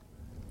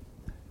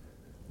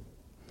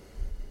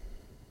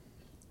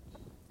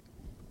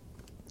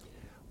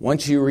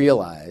 Once you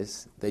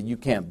realize that you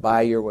can't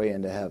buy your way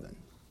into heaven,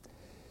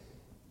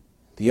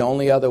 the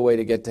only other way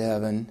to get to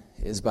heaven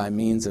is by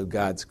means of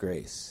God's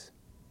grace,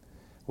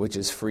 which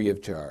is free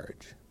of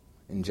charge.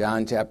 In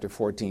John chapter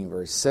 14,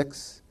 verse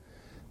 6,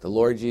 the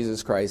Lord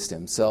Jesus Christ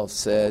himself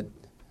said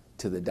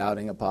to the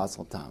doubting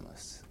apostle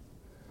Thomas,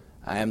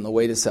 I am the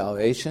way to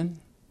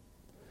salvation.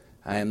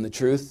 I am the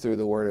truth through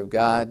the word of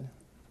God.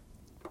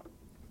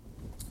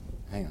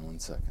 Hang on one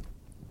second.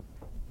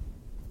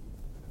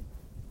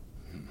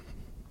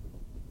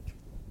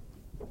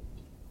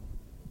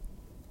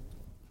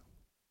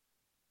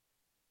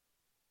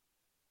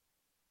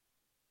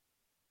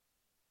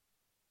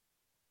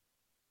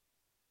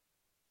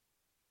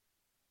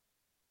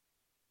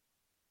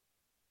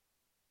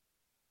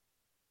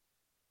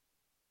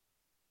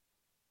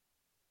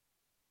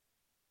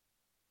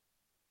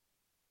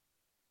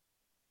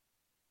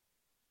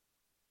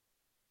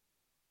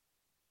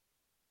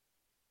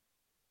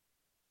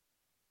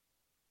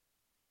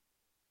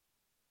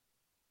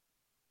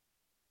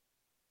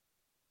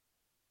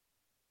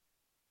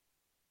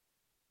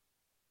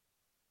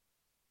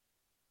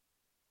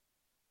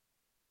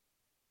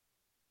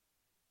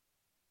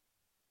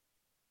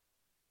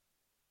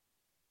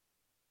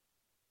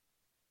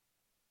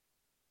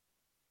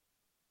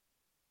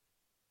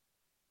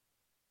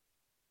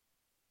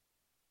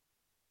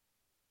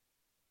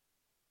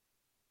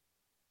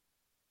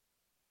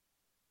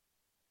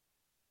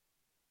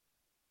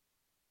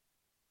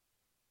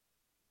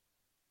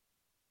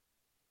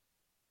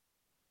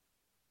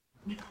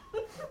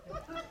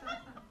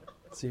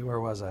 See, where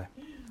was I?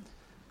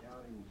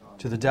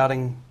 To the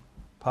doubting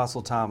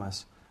apostle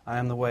Thomas, I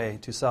am the way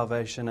to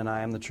salvation, and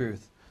I am the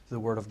truth, the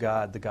word of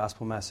God, the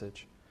gospel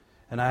message.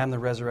 And I am the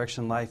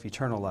resurrection life,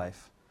 eternal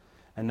life.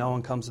 And no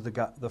one comes to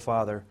the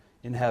Father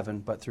in heaven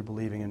but through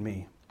believing in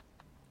me.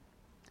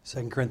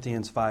 2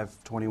 Corinthians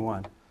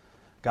 5:21.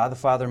 God the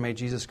Father made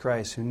Jesus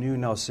Christ, who knew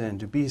no sin,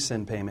 to be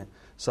sin payment,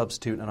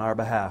 substitute on our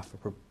behalf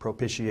for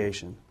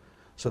propitiation,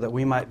 so that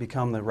we might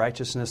become the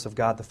righteousness of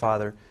God the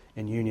Father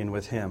in union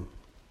with him.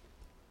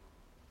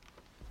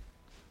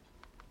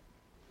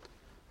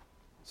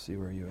 Let's see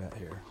where you at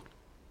here.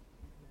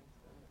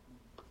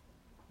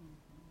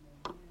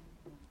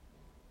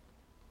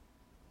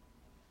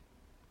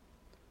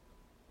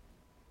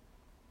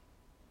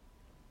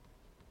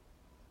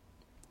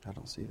 I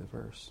don't see the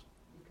verse.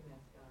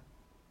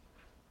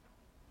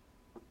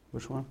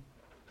 Which one?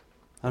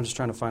 I'm just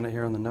trying to find it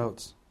here on the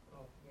notes.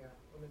 Oh, yeah.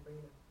 Let me bring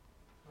the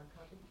hard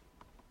copy.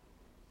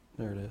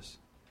 There it is.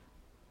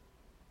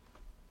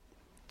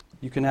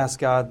 You can ask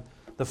God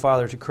the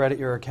Father to credit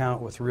your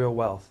account with real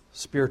wealth,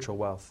 spiritual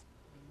wealth.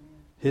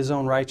 His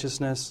own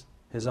righteousness,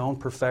 His own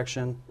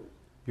perfection,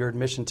 your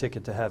admission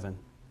ticket to heaven.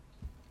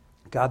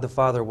 God the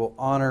Father will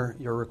honor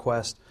your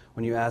request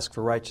when you ask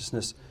for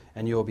righteousness,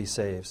 and you will be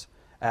saved.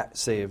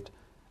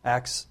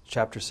 Acts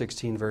chapter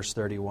 16, verse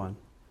 31.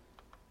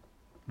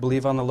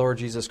 Believe on the Lord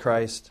Jesus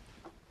Christ,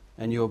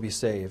 and you will be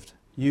saved,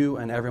 you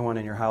and everyone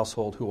in your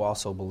household who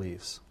also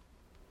believes.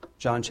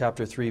 John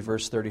chapter 3,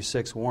 verse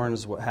 36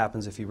 warns what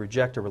happens if you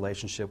reject a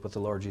relationship with the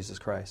Lord Jesus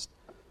Christ.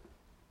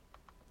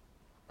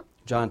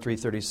 John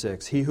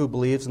 3:36, he who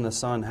believes in the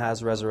Son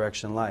has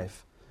resurrection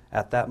life,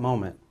 at that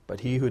moment.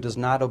 But he who does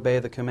not obey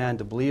the command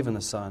to believe in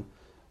the Son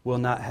will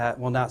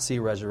not see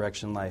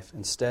resurrection life.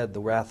 Instead, the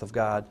wrath of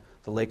God,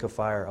 the lake of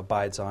fire,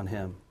 abides on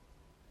him.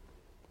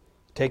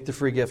 Take the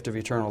free gift of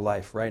eternal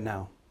life right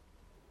now.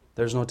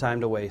 There's no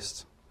time to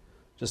waste.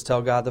 Just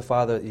tell God the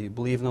Father that you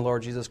believe in the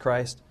Lord Jesus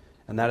Christ,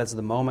 and that is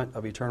the moment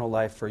of eternal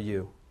life for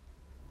you.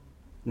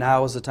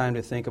 Now is the time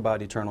to think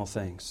about eternal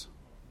things.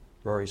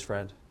 Rory's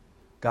friend,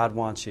 God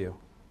wants you.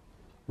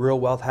 Real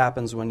wealth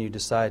happens when you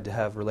decide to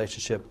have a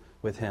relationship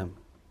with Him.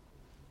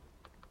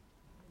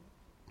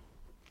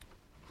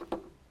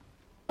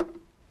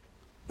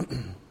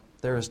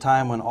 There was a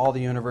time when all the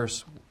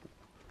universe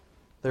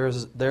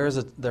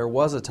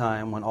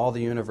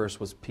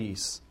was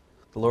peace.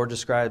 The Lord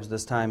describes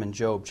this time in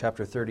Job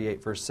chapter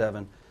 38, verse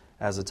 7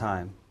 as a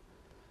time.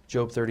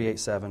 Job 38,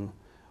 7.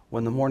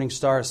 When the morning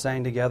stars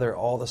sang together,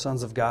 all the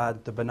sons of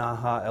God, the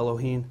Benaha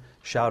Elohim,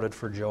 shouted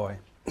for joy.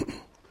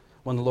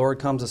 When the Lord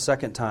comes a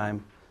second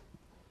time,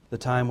 the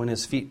time when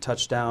His feet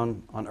touch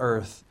down on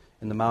earth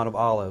in the Mount of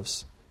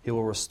Olives, He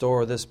will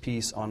restore this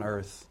peace on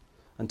earth.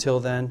 Until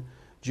then,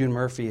 June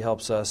Murphy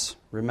helps us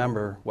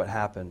remember what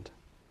happened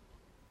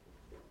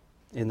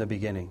in the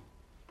beginning.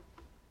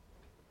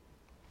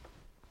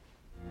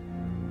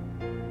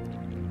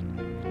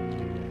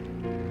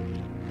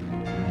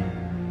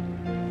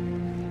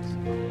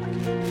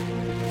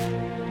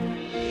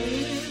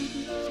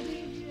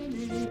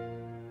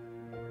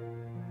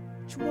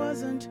 Which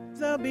wasn't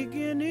the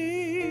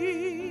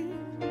beginning,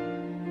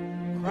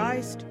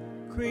 Christ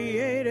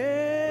created,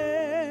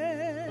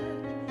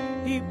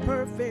 He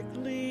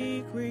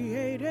perfectly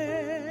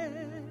created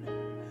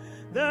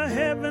the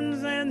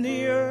heavens and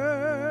the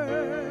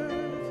earth.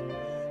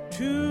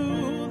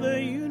 To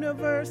the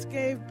universe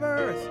gave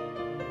birth.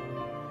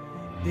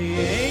 The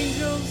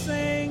angels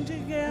sang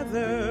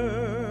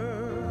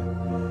together.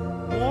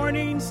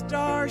 Morning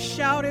stars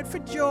shouted for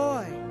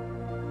joy.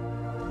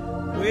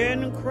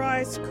 When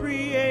Christ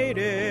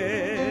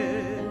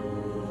created,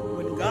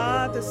 when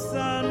God the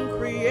Son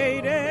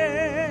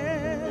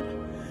created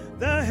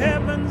the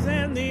heavens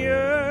and the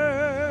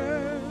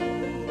earth,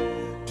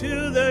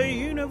 to the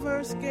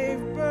universe gave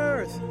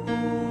birth.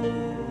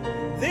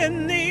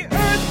 Then the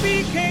earth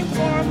became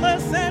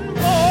formless and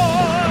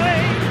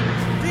void.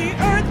 The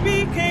earth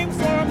became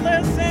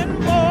formless and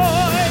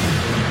void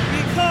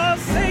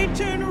because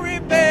Satan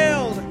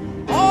rebelled.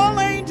 All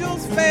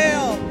angels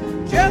failed.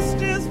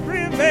 Justice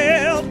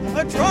prevailed.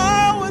 A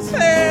trial was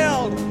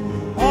held.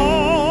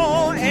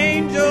 All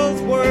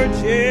angels were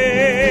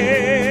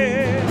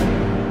jailed.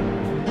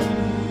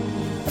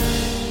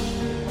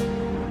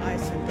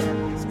 Ice and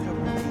darkness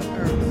covered the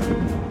earth.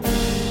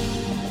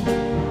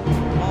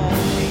 All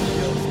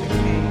angels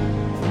became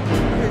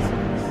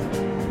prisoners.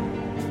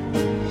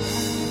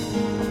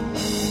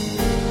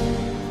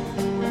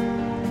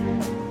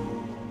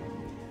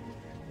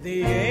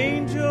 The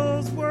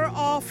angels were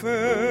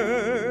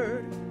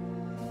offered.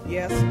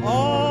 Yes,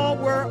 all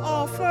were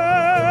offered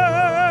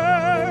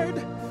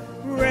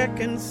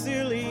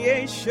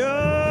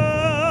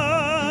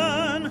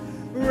reconciliation,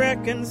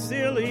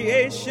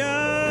 reconciliation.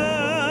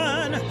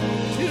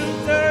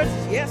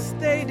 2/3, yes,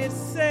 they did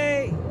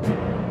say.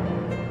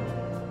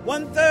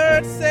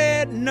 1/3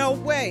 said, no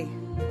way.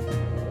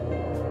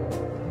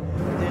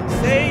 Then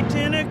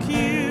Satan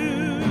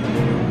accused,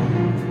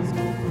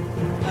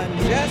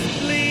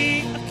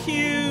 unjustly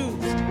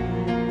accused,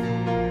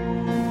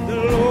 the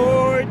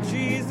Lord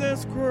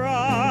Jesus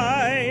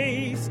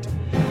Christ,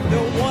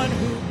 the one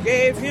who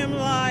gave him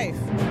life,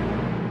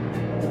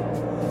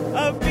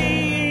 of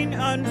being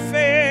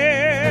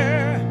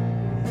unfair.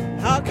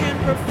 How can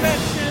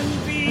perfection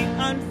be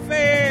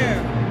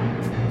unfair?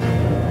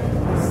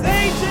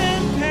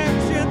 Satan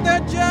captured the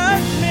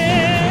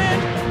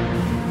judgment.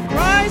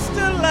 Christ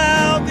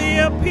allowed the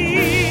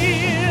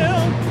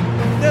appeal.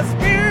 The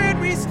Spirit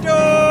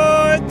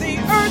restored the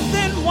earth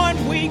in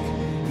 1 week.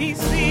 He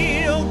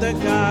sealed the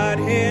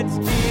Godhead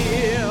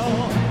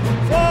seal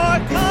for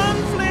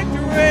conflict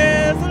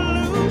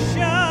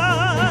resolution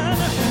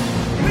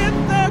with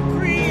the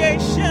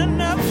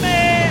creation of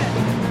man,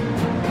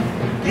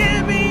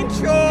 giving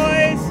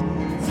choice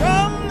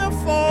from the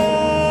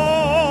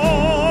fall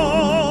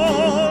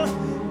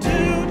to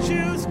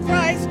choose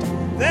Christ.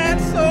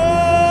 That's all.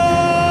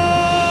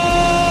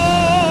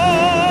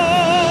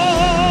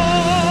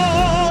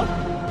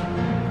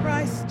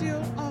 Christ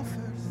still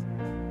offers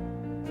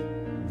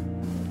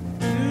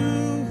to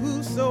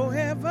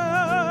whosoever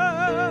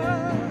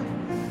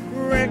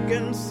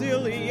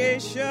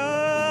reconciliation,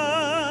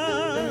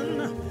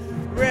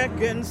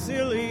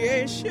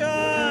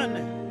 reconciliation.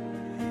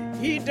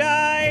 He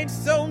died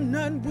so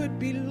none would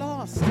be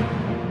lost,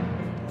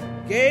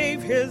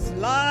 gave his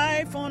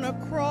life on a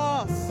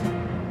cross.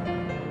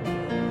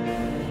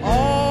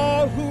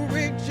 All who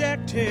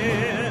reject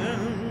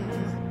him,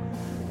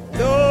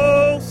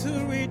 those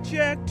who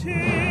reject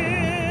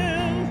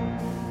him,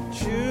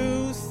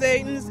 choose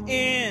Satan's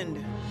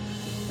end.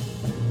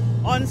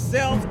 On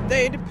self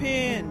they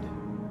depend,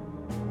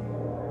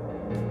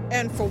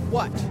 and for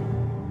what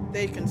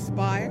they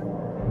conspire.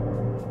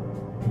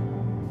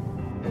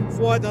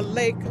 for the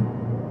lake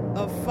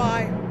of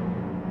fire.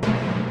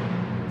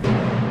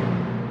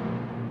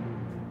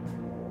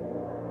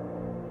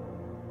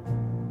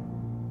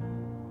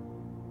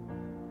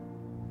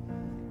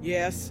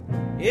 Yes,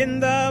 in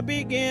the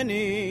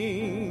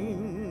beginning,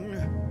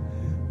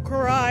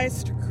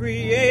 Christ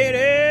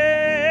created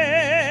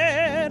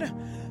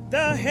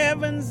the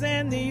heavens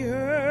and the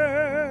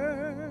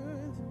earth.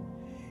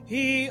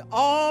 He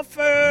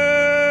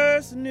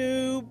offers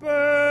new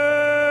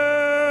birth.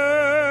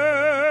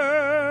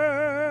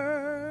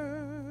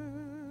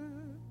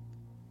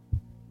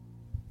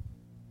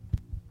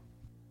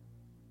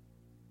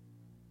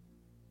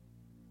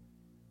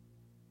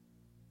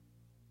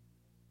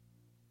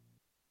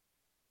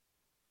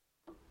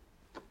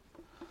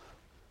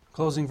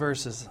 Closing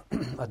verses,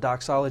 a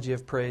doxology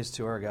of praise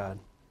to our God.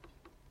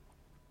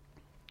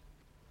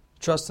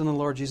 Trust in the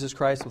Lord Jesus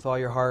Christ with all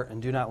your heart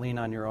and do not lean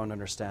on your own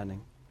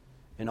understanding.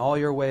 In all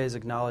your ways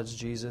acknowledge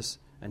Jesus,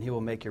 and he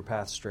will make your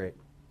path straight.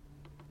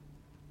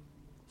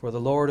 For the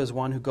Lord is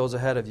one who goes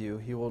ahead of you.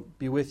 He will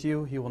be with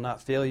you. He will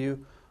not fail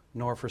you,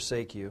 nor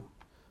forsake you.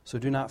 So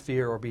do not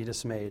fear or be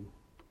dismayed.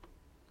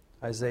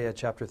 Isaiah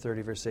chapter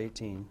 30, verse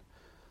 18.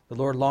 The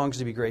Lord longs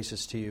to be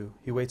gracious to you.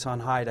 He waits on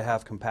high to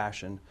have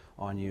compassion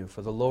on you.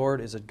 For the Lord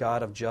is a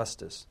God of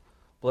justice.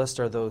 Blessed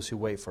are those who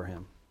wait for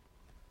him.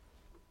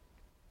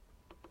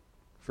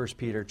 1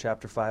 Peter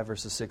chapter 5,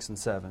 verses 6 and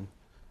 7.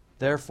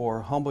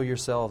 Therefore, humble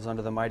yourselves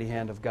under the mighty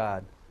hand of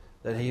God,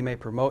 that he may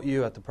promote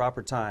you at the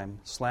proper time,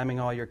 slamming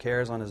all your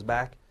cares on his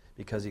back,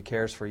 because he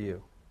cares for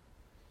you.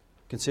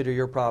 Consider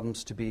your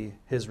problems to be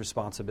his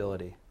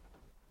responsibility.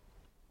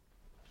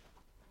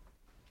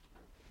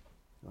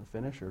 You want to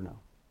finish or no?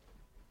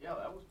 Yeah,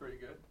 that was pretty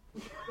good.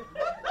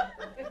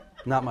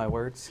 Not my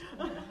words.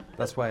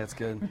 That's why it's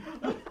good.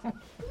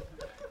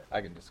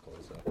 I can just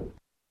close up.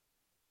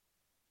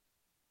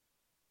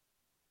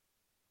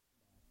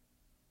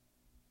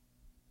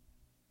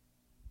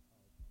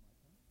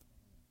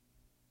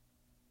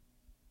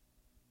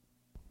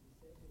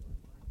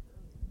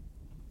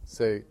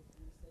 Say,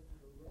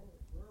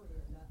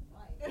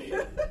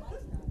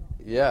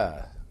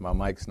 yeah, my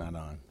mic's not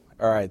on.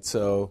 All right,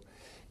 so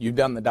you've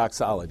done the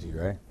doxology,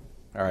 right?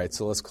 All right,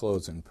 so let's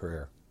close in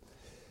prayer.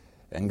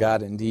 And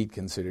God indeed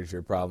considers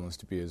your problems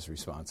to be his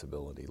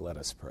responsibility. Let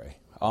us pray.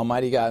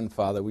 Almighty God and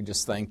Father, we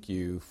just thank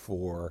you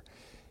for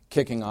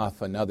kicking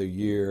off another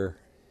year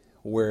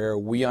where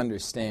we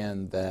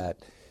understand that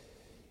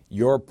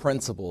your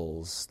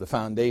principles, the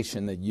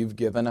foundation that you've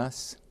given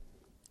us,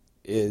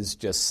 is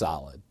just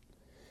solid.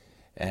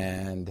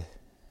 And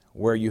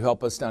where you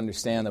help us to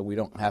understand that we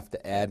don't have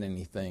to add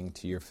anything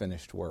to your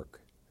finished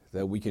work,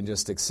 that we can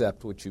just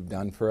accept what you've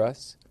done for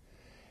us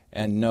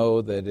and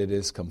know that it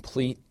is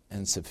complete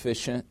and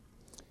sufficient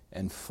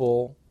and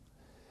full,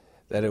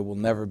 that it will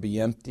never be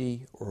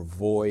empty or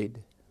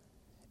void,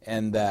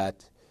 and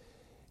that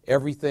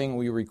everything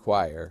we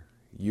require,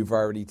 you've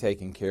already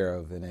taken care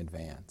of in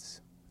advance.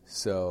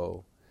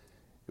 So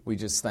we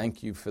just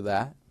thank you for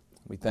that.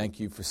 We thank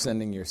you for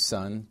sending your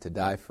Son to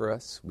die for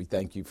us. We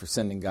thank you for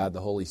sending God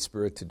the Holy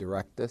Spirit to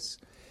direct us.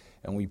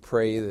 And we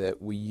pray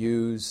that we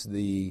use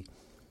the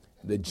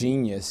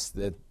genius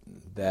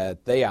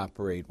that they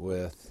operate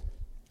with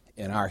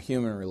in our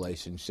human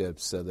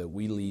relationships so that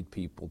we lead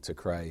people to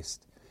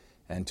Christ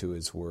and to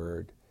his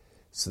word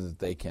so that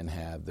they can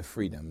have the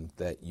freedom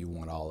that you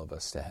want all of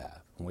us to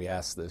have. And we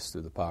ask this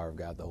through the power of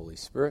God the Holy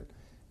Spirit.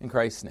 In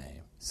Christ's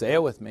name. Say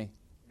it with me.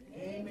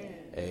 Amen.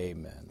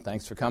 Amen.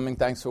 Thanks for coming,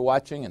 thanks for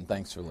watching, and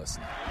thanks for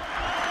listening.